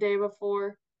had it the day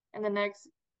before and the next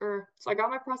or so I got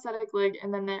my prosthetic leg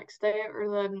and the next day or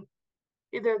the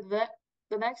either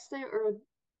the next day or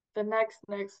the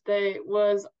next day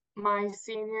was my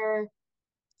senior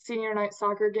night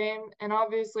soccer game, and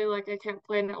obviously like I can't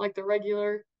play in it like the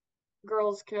regular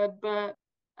girls could, but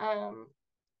um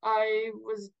I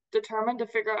was determined to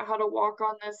figure out how to walk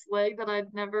on this leg that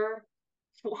I'd never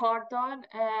walked on,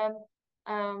 and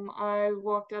I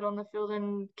walked out on the field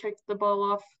and kicked the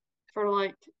ball off for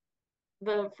like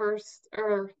the first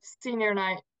or senior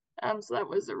night. So that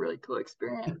was a really cool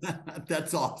experience.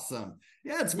 That's awesome.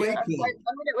 Yeah, it's Yeah, way I cool. mean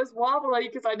it was wobbly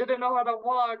because I didn't know how to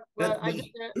walk, but I did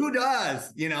it. Who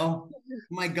does,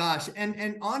 my gosh.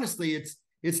 And honestly,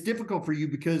 it's difficult for you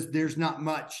because there's not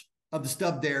much of the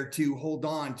stub there to hold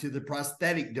on to the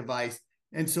prosthetic device.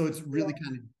 And so it's really Yeah.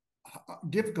 kind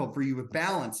of difficult for you with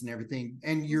balance and everything.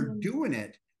 And you're Mhm. doing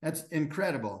it. That's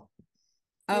incredible.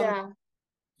 Um, Yeah.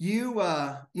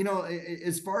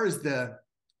 as far as the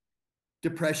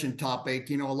depression topic,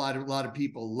 a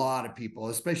lot of people,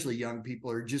 especially young people,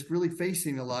 are just really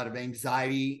facing a lot of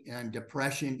anxiety and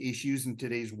depression issues in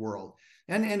today's world.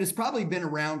 And it's probably been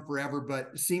around forever,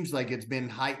 but it seems like it's been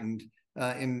heightened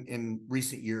in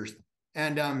recent years.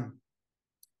 And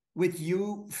with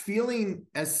you feeling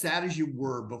as sad as you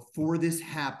were before this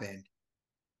happened,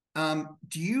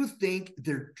 do you think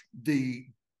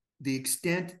the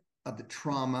extent of the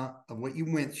trauma of what you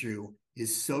went through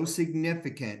is so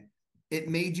significant it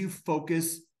made you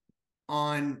focus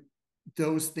on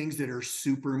those things that are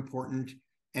super important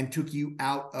and took you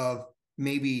out of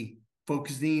maybe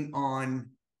focusing on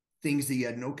things that you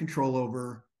had no control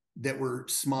over, that were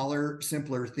smaller,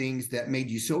 simpler things that made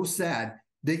you so sad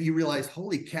that you realize,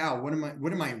 holy cow, what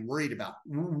am I worried about?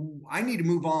 I need to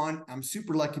move on. I'm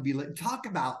super lucky to be talk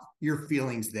about your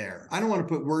feelings there. I don't want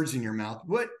to put words in your mouth.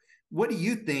 What do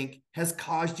you think has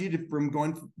caused you to from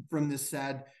going from this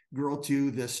sad girl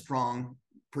to the strong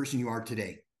person you are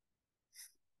today?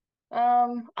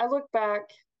 I look back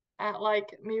at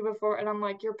like me before and I'm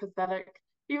like, you're pathetic.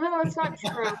 Even though it's not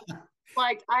true.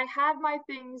 Like I had my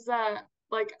things that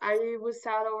like I was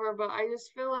sad over, but I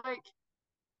just feel like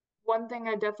one thing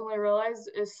I definitely realized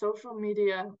is social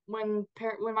media. When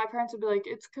my parents would be like,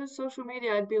 "It's because social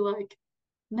media," I'd be like,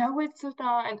 "No, it's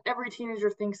not." And every teenager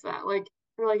thinks that. Like,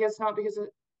 they're like, "It's not because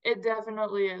it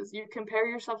definitely is." You compare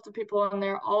yourself to people on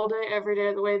there all day, every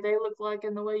day, the way they look like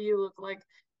and the way you look like,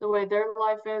 the way their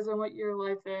life is and what your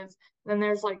life is. Then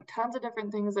there's like tons of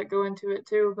different things that go into it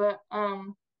too. But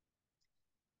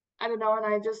I don't know, and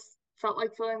I just felt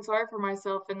like feeling sorry for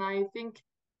myself, and I think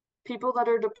people that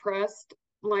are depressed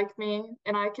like me,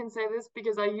 and I can say this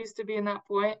because I used to be in that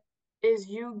point, is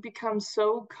you become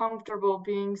so comfortable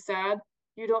being sad.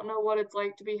 You don't know what it's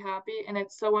like to be happy, and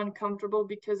it's so uncomfortable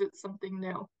because it's something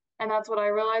new. And that's what I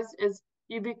realized is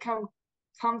you become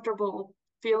comfortable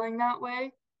feeling that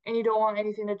way, and you don't want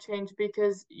anything to change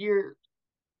because you're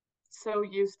so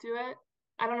used to it.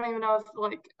 I don't even know if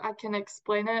like I can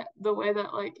explain it the way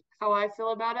that like how I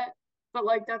feel about it, but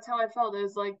like that's how I felt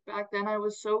is like back then I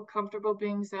was so comfortable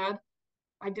being sad.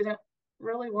 I didn't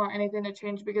really want anything to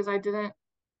change because I don't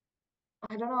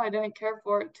know, I didn't care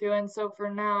for it to. And so for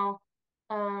now,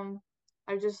 um,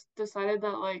 I just decided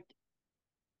that like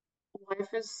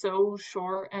life is so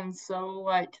short and so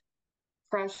like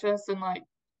precious and like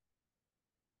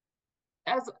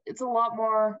as it's a lot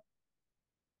more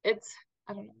it's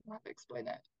I don't know how to explain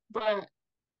it, but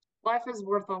life is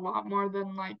worth a lot more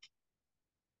than like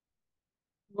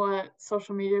what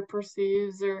social media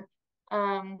perceives or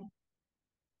um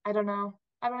I don't know.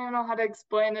 I don't even know how to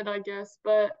explain it, I guess,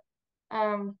 but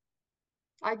um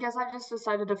I guess I just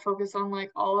decided to focus on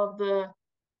like all of the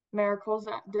miracles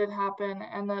that did happen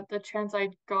and that the chance I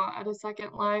got at a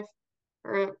second life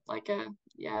or like a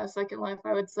second life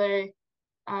I would say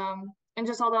and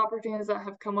just all the opportunities that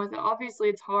have come with it. Obviously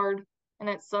it's hard and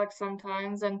it sucks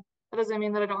sometimes, and that doesn't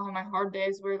mean that I don't have my hard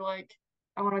days where like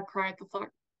I want to cry at the thought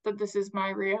that this is my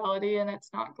reality and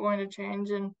it's not going to change.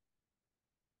 And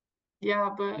yeah,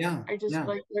 but Yeah, I just yeah.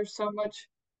 feel like there's so much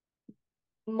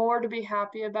more to be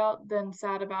happy about than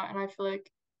sad about, and I feel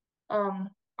like um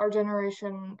our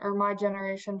generation or my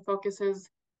generation focuses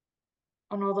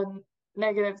on all the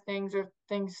negative things or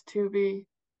things to be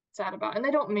sad about, and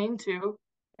they don't mean to.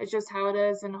 It's just how it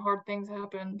is, and hard things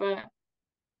happen. But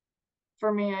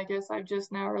for me, I guess I've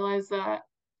just now realized that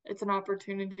it's an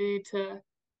opportunity to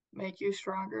make you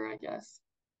stronger, I guess.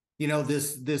 You know,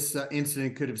 this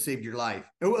incident could have saved your life.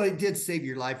 Well, it did save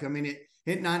your life. I mean,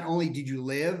 it not only did you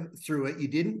live through it, you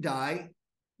didn't die.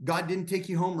 God didn't take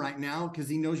you home right now because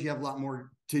he knows you have a lot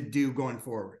more to do going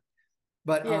forward.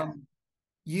 But Yeah.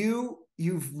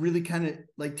 you've really kind of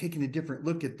like taken a different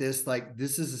look at this. Like,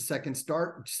 this is a second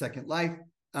start, second life.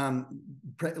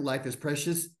 Life is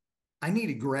precious. I need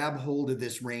to grab hold of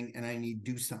this ring and I need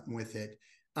to do something with it.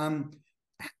 Um,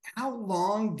 how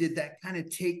long did that kind of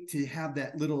take to have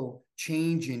that little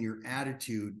change in your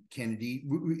attitude, Kennedy?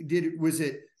 Was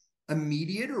it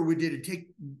immediate, or did it take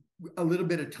a little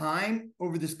bit of time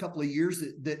over this couple of years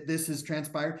that this has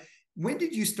transpired? When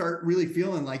did you start really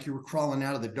feeling like you were crawling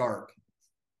out of the dark?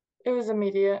 It was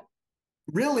immediate,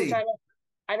 which Really?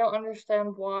 I don't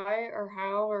understand why or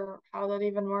how that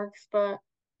even works, but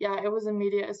yeah, it was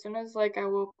immediate. As soon as like I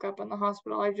woke up in the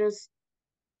hospital, I just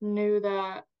knew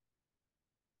that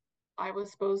I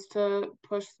was supposed to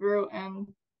push through and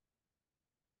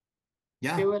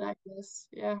Yeah. do it, I guess.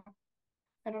 Yeah.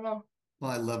 I don't know. Well,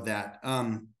 I love that.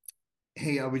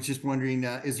 Hey, I was just wondering,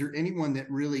 is there anyone that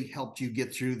really helped you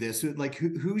get through this? Like,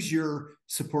 who's your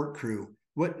support crew?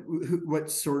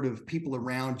 What sort of people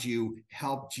around you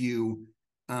helped you,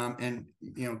 and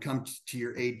come to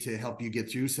your aid to help you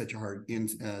get through such a hard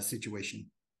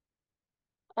situation?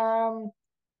 Um,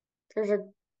 there's a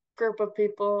group of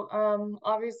people.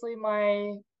 Obviously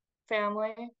my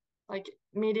family, like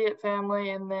immediate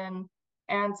family, and then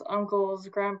aunts, uncles,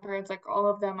 grandparents, like all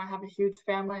of them. I have a huge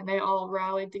family and they all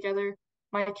rallied together.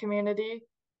 My community,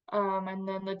 and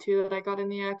then the two that I got in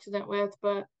the accident with,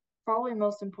 but probably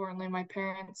most importantly, my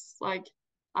parents. Like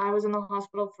I was in the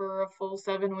hospital for a full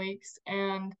 7 weeks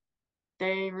and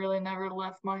they really never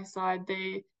left my side.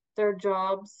 Their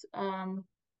jobs,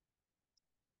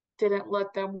 didn't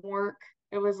let them work.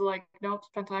 It was like, nope,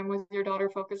 spend time with your daughter,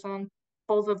 focus on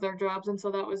both of their jobs. And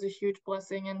so that was a huge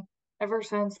blessing. And ever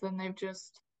since then, they've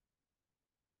just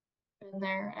been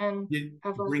there and Did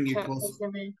have like bring you kept close?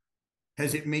 pushing me.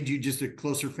 Has it made you just a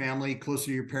closer family, closer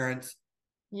to your parents?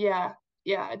 Yeah,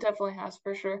 yeah, it definitely has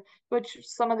for sure. Which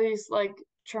some of these like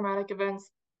traumatic events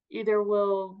either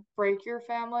will break your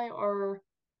family or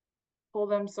pull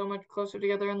them so much closer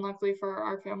together. And luckily for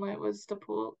our family, it was to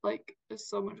pull like us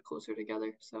so much closer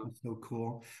together. So That's so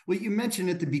cool. Well, you mentioned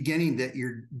at the beginning that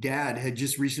your dad had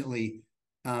just recently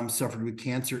suffered with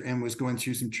cancer and was going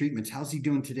through some treatments. How's he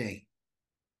doing today?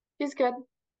 he's good.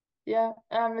 Yeah,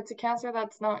 it's a cancer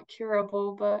that's not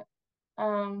curable, but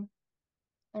um,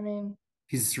 I mean,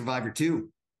 He's a survivor too.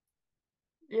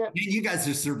 yep. Man, you guys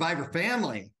are a survivor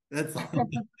family. That's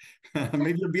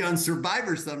maybe you'll be on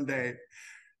Survivor someday.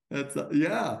 That's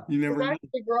yeah. You There's never know. actually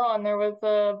a girl on there with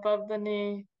the above the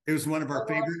knee. It was one of I our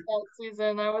watched favorite that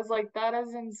season. I was like, that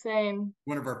is insane.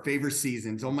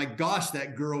 seasons. Oh my gosh,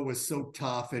 that girl was so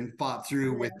tough and fought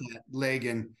through with Yeah, that leg,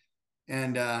 and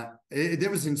it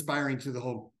was inspiring to the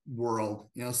whole world.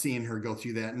 Seeing her go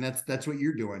through that, and that's what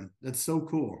you're doing. That's so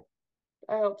cool.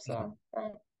 I hope so.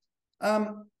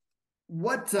 Um,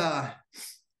 what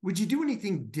would you do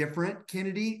anything different,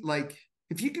 Kennedy? Like,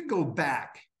 if you could go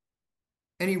back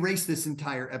and erase this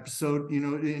entire episode,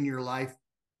 in your life,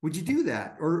 would you do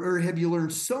that, or have you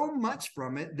learned so much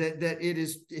from it that it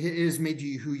has made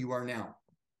you who you are now?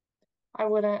 I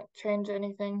wouldn't change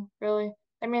anything, really.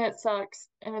 I mean, it sucks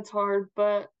and it's hard,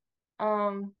 but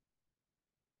um,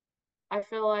 I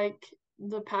feel like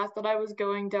the path that I was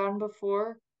going down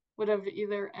before would have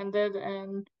either ended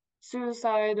in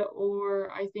suicide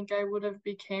or I think I would have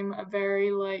became a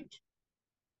very like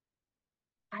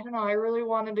I don't know, I really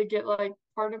wanted to get like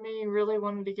part of me really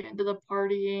wanted to get into the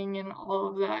partying and all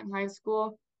of that in high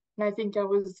school. And I think I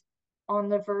was on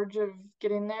the verge of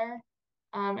getting there.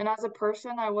 And as a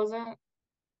person, I wasn't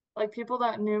like people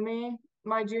that knew me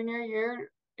my junior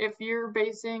year, if you're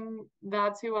basing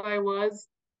that's who I was,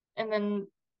 and then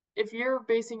if you're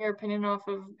basing your opinion off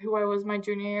of who I was my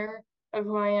junior year of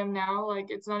who I am now, like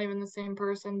it's not even the same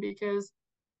person because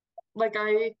like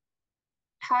I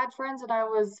had friends and I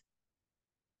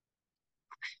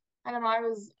don't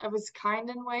know, I was kind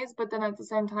in ways, but then at the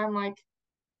same time, like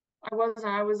I wasn't.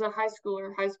 I was a high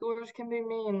schooler. High schoolers can be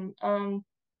mean.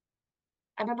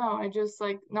 I don't know. I just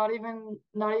like not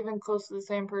even close to the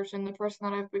same person. The person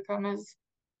that I've become is,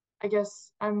 I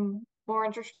guess, I'm more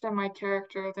interested in my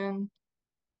character than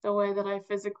the way that I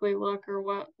physically look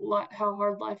or how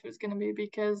hard life is going to be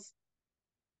because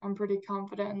I'm pretty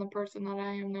confident in the person that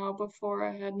I am now. Before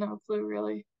I had no clue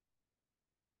really.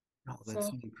 Oh, that's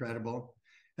So incredible.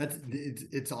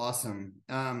 It's awesome.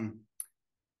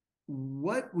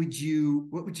 what would you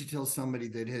tell somebody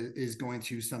that is going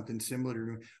through something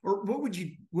similar, or what would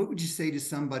you say to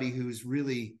somebody who's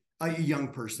really a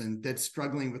young person that's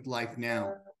struggling with life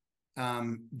now,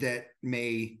 that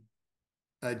may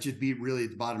just be really at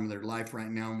the bottom of their life right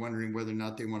now and wondering whether or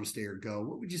not they want to stay or go?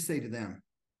 What would you say to them?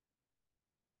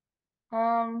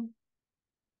 Um,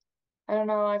 I don't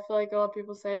know. I feel like a lot of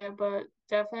people say it, but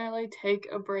definitely take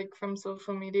a break from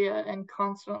social media and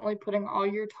constantly putting all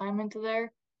your time into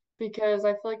there because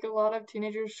I feel like a lot of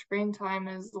teenagers' screen time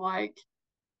is like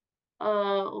a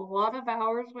lot of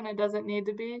hours when it doesn't need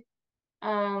to be.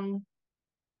 Um,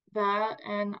 that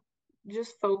and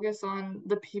just focus on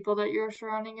the people that you're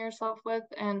surrounding yourself with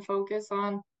and focus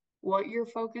on what you're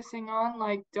focusing on.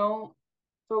 Like, don't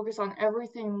focus on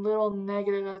everything little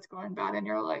negative that's going bad in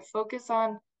your life. Focus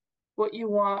on what you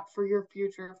want for your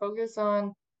future. Focus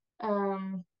on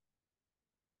um,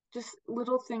 just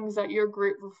little things that you're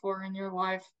grateful for in your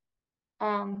life.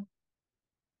 Um,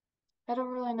 I don't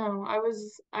really know. I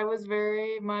was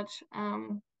very much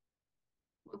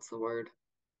what's the word?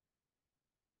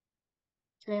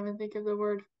 Can't even think of the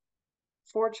word.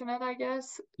 Fortunate, I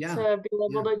guess, Yeah, to be able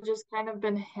yeah. to just kind of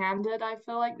been handed, I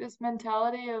feel like this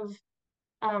mentality of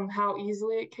how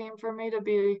easily it came for me to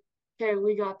be, okay,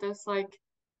 we got this. Like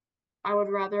I would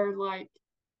rather like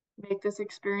make this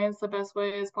experience the best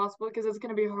way as possible because it's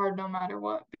going to be hard no matter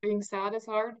what. Being sad is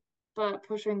hard, but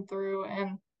pushing through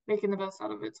and making the best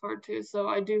out of it's hard too. So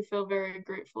I do feel very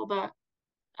grateful that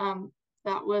um,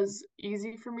 that was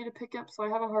easy for me to pick up. So I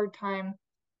have a hard time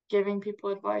giving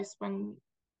people advice when,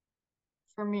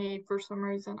 for me, for some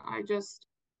reason, I just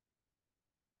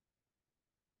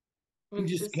You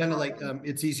was just just kind of like,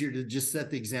 it's easier to just set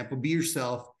the example, be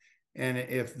yourself. And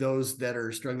if those that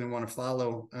are struggling want to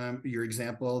follow your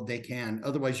example, they can.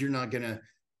 Otherwise, you're not gonna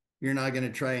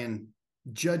try and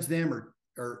judge them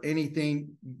or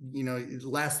anything. The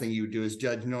last thing you would do is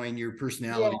judge, knowing your yeah.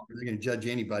 personality. You're not going to judge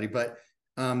anybody, but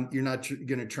you're not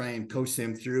going to try and coach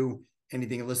them through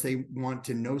anything unless they want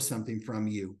to know something from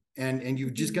you. And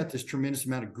you've just Mhm. got this tremendous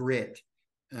amount of grit.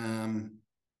 And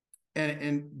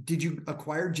did you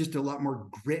acquire just a lot more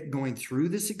grit going through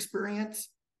this experience?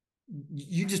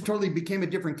 You just totally became a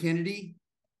different Kennedy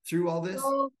through all this.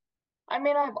 So, I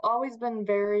mean, I've always been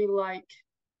very like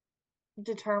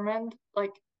determined.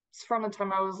 Like from the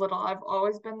time I was little, I've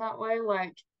always been that way.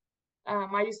 Like,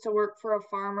 I used to work for a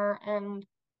farmer, and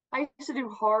I used to do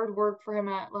hard work for him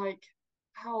at like,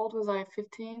 how old was I?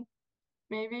 15,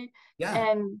 maybe. Yeah.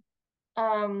 And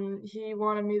he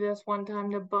wanted me this one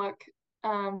time to buck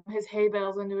his hay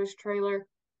bales into his trailer,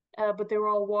 but they were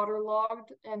all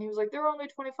waterlogged, and he was like, they were only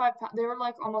 25 pounds. They were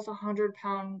like almost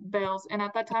 100-pound bales, and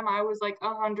at that time I was like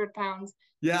 100 pounds,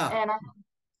 Yeah. and I had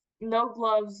no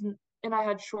gloves, and I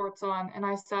had shorts on, and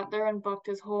I sat there and bucked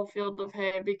his whole field of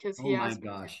hay because Oh he my asked me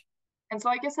to. gosh. And so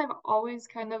I guess I've always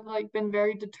kind of like been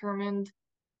very determined,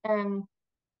 and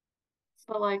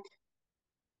but like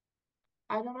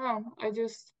I don't know, I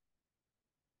just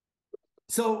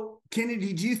So,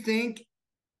 Kennedy, do you think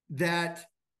that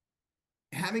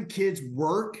having kids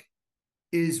work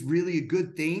is really a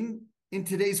good thing in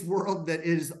today's world, that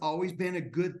it has always been a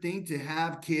good thing to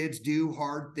have kids do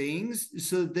hard things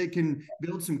so that they can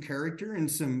build some character and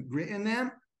some grit in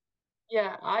them?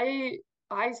 yeah, I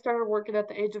started working at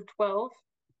the age of 12.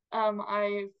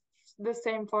 I the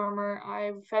same farmer,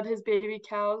 I fed his baby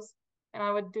cows and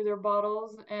I would do their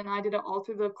bottles and I did it all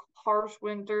through the harsh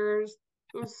winters.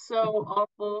 It was so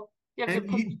awful. You have to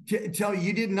And put tell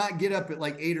you did not get up at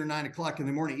like 8 or 9 o'clock in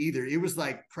the morning either. It was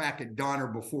like crack at dawn or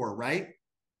before, right?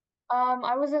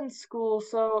 I was in school,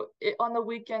 so on the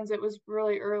weekends it was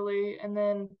really early and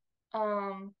then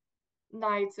um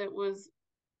nights it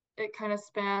kind of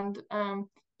spanned.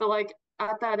 But like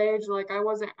at that age, like I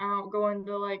wasn't out going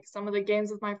to like some of the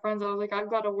games with my friends. I was like, I've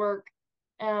got to work.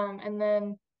 And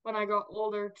then when I got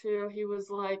older too, he was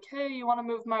like, hey, you want to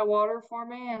move my water for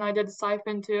me? And I did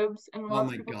siphon tubes, and Oh lots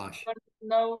of my people gosh. don't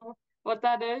know what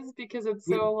that is because it's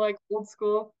We so like old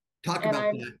school. talk And about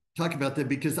I that. Talk about that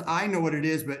because I know what it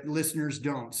is, but listeners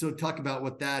don't. So talk about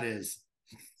what that is.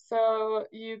 So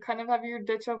you kind of have your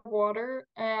ditch of water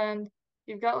and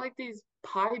you've got like these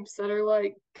pipes that are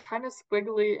like kind of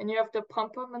squiggly and you have to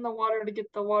pump them in the water to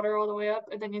get the water all the way up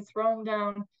and then you throw them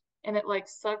down and it like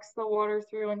sucks the water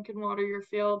through and can water your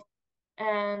field.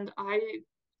 And I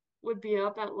would be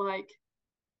up at like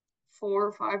 4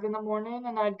 or 5 in the morning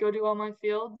and I'd go do all my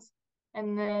fields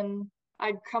and then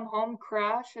I'd come home,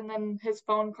 crash, and then his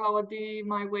phone call would be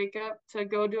my wake up to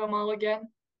go do them all again.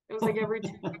 It was like every 2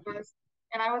 hours.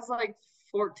 And I was like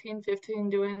 14, 15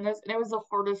 doing this, and it was the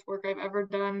hardest work I've ever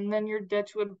done. And then your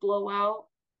ditch would blow out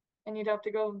and you'd have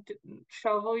to go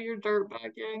shovel your dirt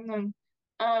back in. And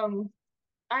um,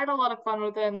 I had a lot of fun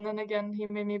with it. And then again, he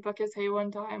made me buck his hay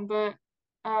one time. But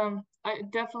I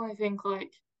definitely think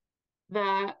like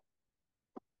that,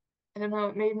 I don't know,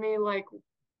 it made me like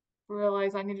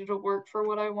realize I needed to work for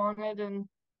what I wanted, and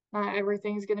not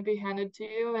everything's going to be handed to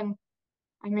you. And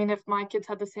I mean, if my kids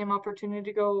had the same opportunity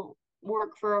to go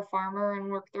work for a farmer and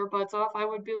work their butts off, I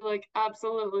would be like,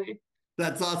 absolutely.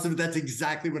 That's awesome. That's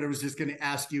exactly what I was just going to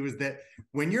ask you is that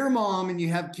when you're a mom and you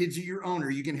have kids of your own, or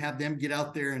you can have them get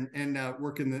out there and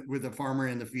work with a farmer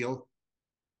in the field.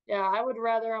 Yeah, I would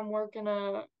rather I'm working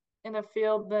in a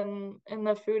field than in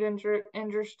the food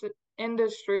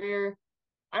industry, or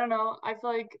I don't know. I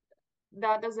feel like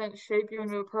that doesn't shape you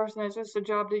into a person. It's just a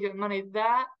job to get money.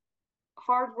 That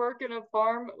hard work in a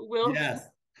farm will, Yes,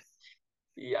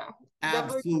 yeah,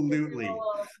 definitely shape you absolutely.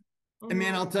 all up. And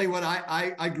man, Hmm. I'll tell you what,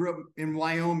 I grew up in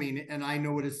Wyoming and I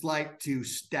know what it's like to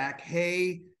stack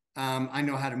hay. I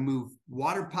know how to move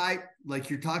water pipe, like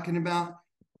you're talking about.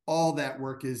 All that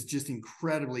work is just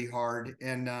incredibly hard,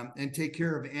 and take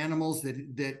care of animals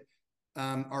that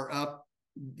are up,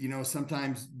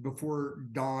 sometimes before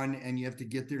dawn, and you have to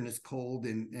get there and it's cold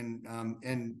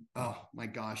and oh my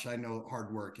gosh, I know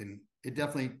hard work, and it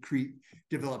definitely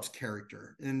develops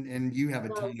character, and you have a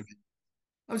ton of Yes. it.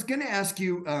 I was going to ask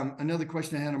you another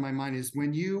question I had on my mind is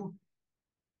when you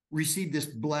received this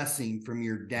blessing from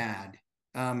your dad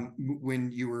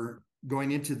when you were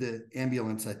going into the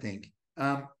ambulance, I think.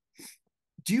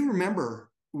 Do you remember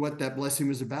what that blessing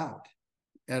was about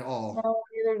at all? No,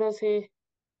 neither does he.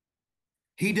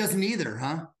 He doesn't either,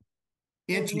 huh? No,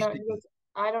 he Interesting. was,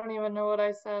 I don't even know what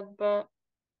I said, but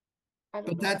I don't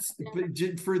But know. that's Yeah.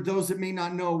 but for those that may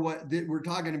not know what that we're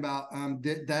talking about.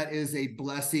 That is a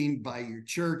blessing by your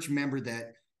church member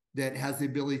that has the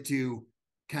ability to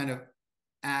kind of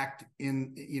act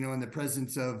in the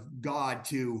presence of God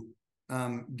to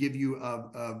give you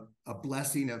a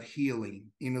blessing of healing,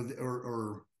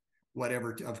 or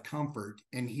whatever, of comfort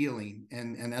and healing,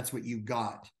 and that's what you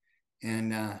got.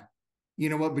 And you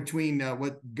know what, between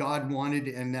what God wanted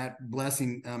and that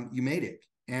blessing, you made it,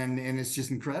 and it's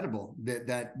just incredible that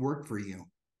that worked for you.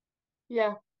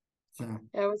 Yeah, So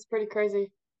yeah, it was pretty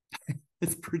crazy.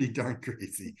 it's pretty darn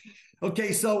crazy.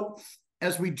 Okay, so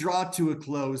as we draw to a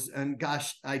close, and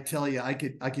gosh, I tell you, I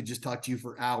could just talk to you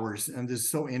for hours, and this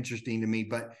is so interesting to me.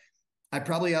 But I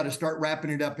probably ought to start wrapping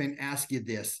it up and ask you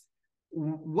this: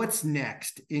 what's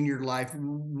next in your life?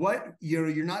 What,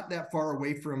 you're not that far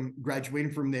away from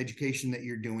graduating from the education that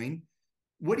you're doing.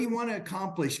 What do you want to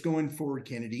accomplish going forward,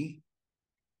 Kennedy?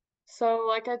 So,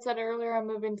 like I said earlier, I'm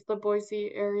moving to the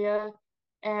Boise area,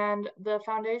 and the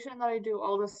foundation that I do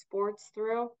all the sports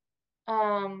through,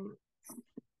 um,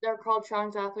 they're called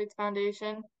Challenge Athletes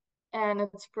Foundation, and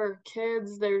it's for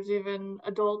kids. There's even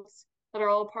adults that are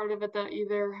all part of it that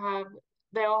either have,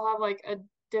 they all have like a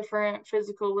different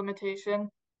physical limitation.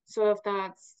 So if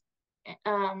that's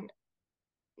um,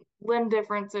 limb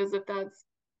differences, if that's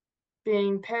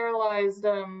being paralyzed,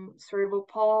 cerebral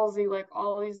palsy, like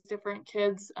all these different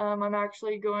kids. I'm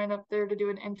actually going up there to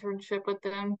do an internship with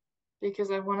them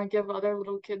because I want to give other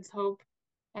little kids hope.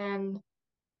 And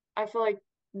I feel like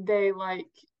they like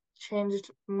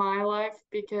changed my life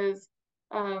because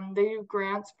they do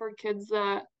grants for kids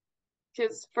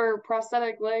for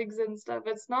prosthetic legs and stuff.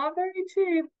 It's not very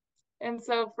cheap. And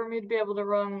so for me to be able to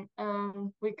run,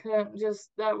 we couldn't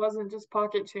just, that wasn't just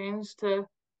pocket change to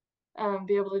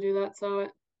be able to do that. So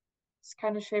it's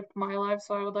kind of shaped my life.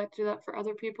 So I would like to do that for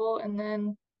other people. And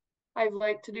then I'd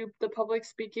like to do the public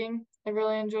speaking. I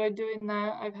really enjoyed doing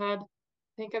that. I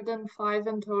think I've done 5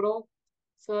 in total.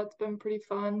 So that's been pretty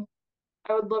fun.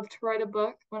 I would love to write a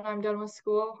book when I'm done with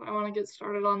school. I want to get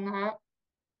started on that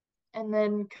and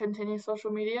then continue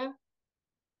social media.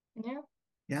 And yeah.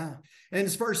 Yeah. And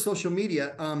as far as social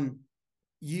media,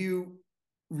 you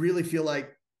really feel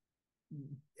like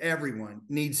everyone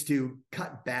needs to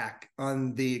cut back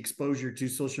on the exposure to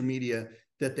social media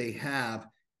that they have.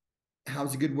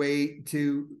 How's a good way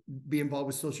to be involved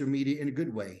with social media in a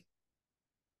good way?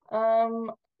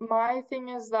 My thing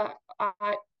is that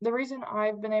the reason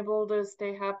I've been able to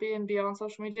stay happy and be on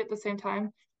social media at the same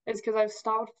time is because I've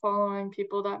stopped following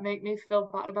people that make me feel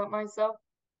bad about myself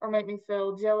or make me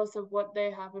feel jealous of what they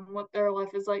have and what their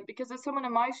life is like. Because as someone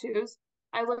in my shoes,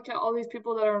 I look at all these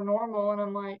people that are normal and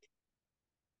I'm like,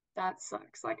 that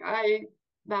sucks.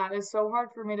 That is so hard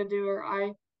for me to do, or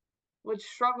I would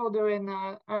struggle doing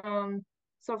that.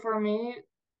 So for me,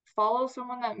 follow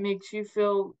someone that makes you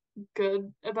feel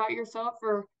good about yourself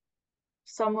or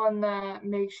someone that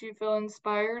makes you feel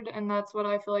inspired. And that's what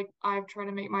I feel like I've tried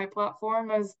to make my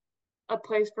platform as a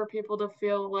place for people to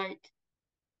feel like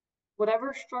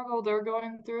whatever struggle they're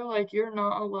going through, like you're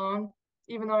not alone,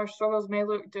 even though our struggles may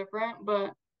look different,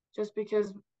 but just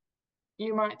because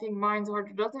you might think mine's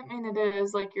harder doesn't mean it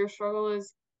is. Like your struggle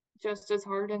is just as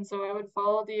hard. And so I would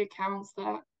follow the accounts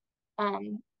that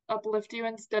um uplift you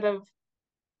instead of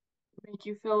make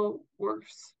you feel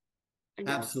worse, I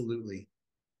guess. Absolutely. Yeah.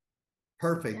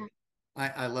 Perfect.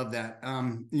 I love that.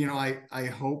 I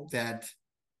hope that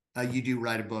you do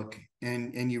write a book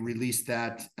and you release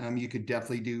that. You could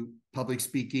definitely do public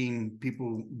speaking.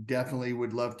 People definitely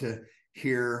would love to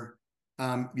hear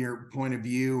your point of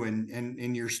view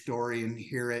and your story and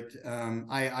hear it.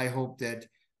 I hope that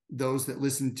those that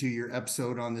listen to your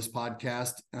episode on this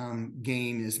podcast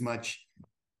gain as much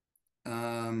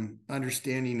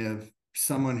understanding of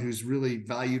someone who's really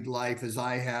valued life as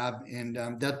I have, and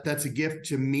that's a gift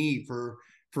to me for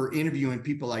interviewing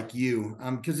people like you,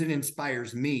 because it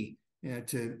inspires me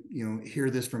to hear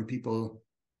this from people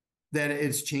that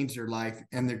it's changed their life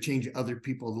and they're changing other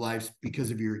people's lives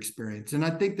because of your experience. And I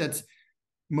think that's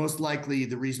most likely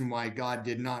the reason why God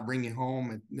did not bring you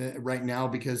home right now,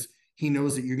 because He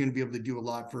knows that you're going to be able to do a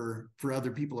lot for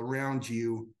other people around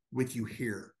you with you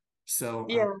here. So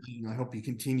Yeah, I hope you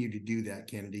continue to do that,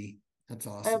 Kennedy. That's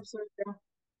I awesome. absolutely do.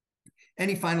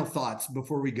 Any final thoughts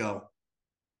before we go?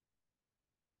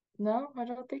 No, I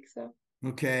don't think so.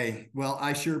 Okay. Well,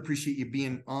 I sure appreciate you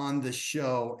being on the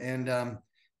show, and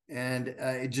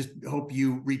I just hope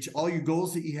you reach all your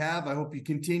goals that you have. I hope you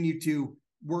continue to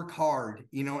work hard,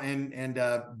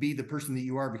 and be the person that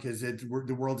you are, because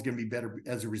the world's going to be better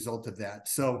as a result of that.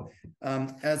 So,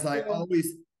 as I Yeah.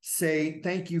 always say,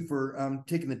 thank you for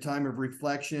taking the time of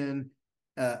reflection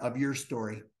of your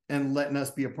story and letting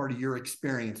us be a part of your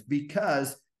experience,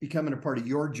 because becoming a part of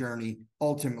your journey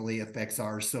ultimately affects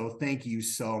ours. So thank you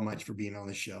so much for being on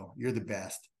the show. You're the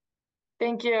best.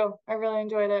 Thank you. I really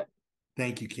enjoyed it.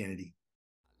 Thank you, Kennedy.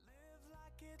 Live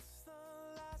like it's the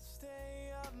last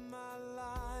day of my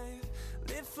life.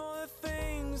 Live for the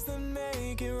things that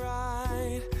make it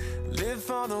right. Live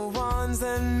for the ones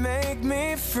that make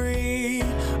me free.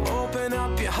 Open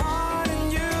up your heart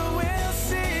and you will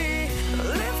see.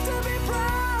 Live to be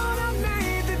proud, I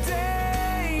made the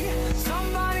day.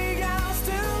 Somebody else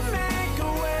to make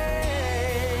a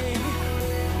way.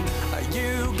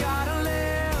 You gotta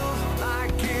live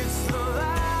like it's the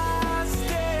last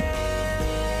day.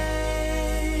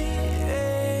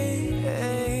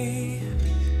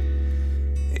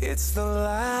 It's the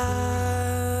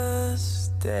last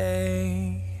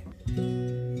day.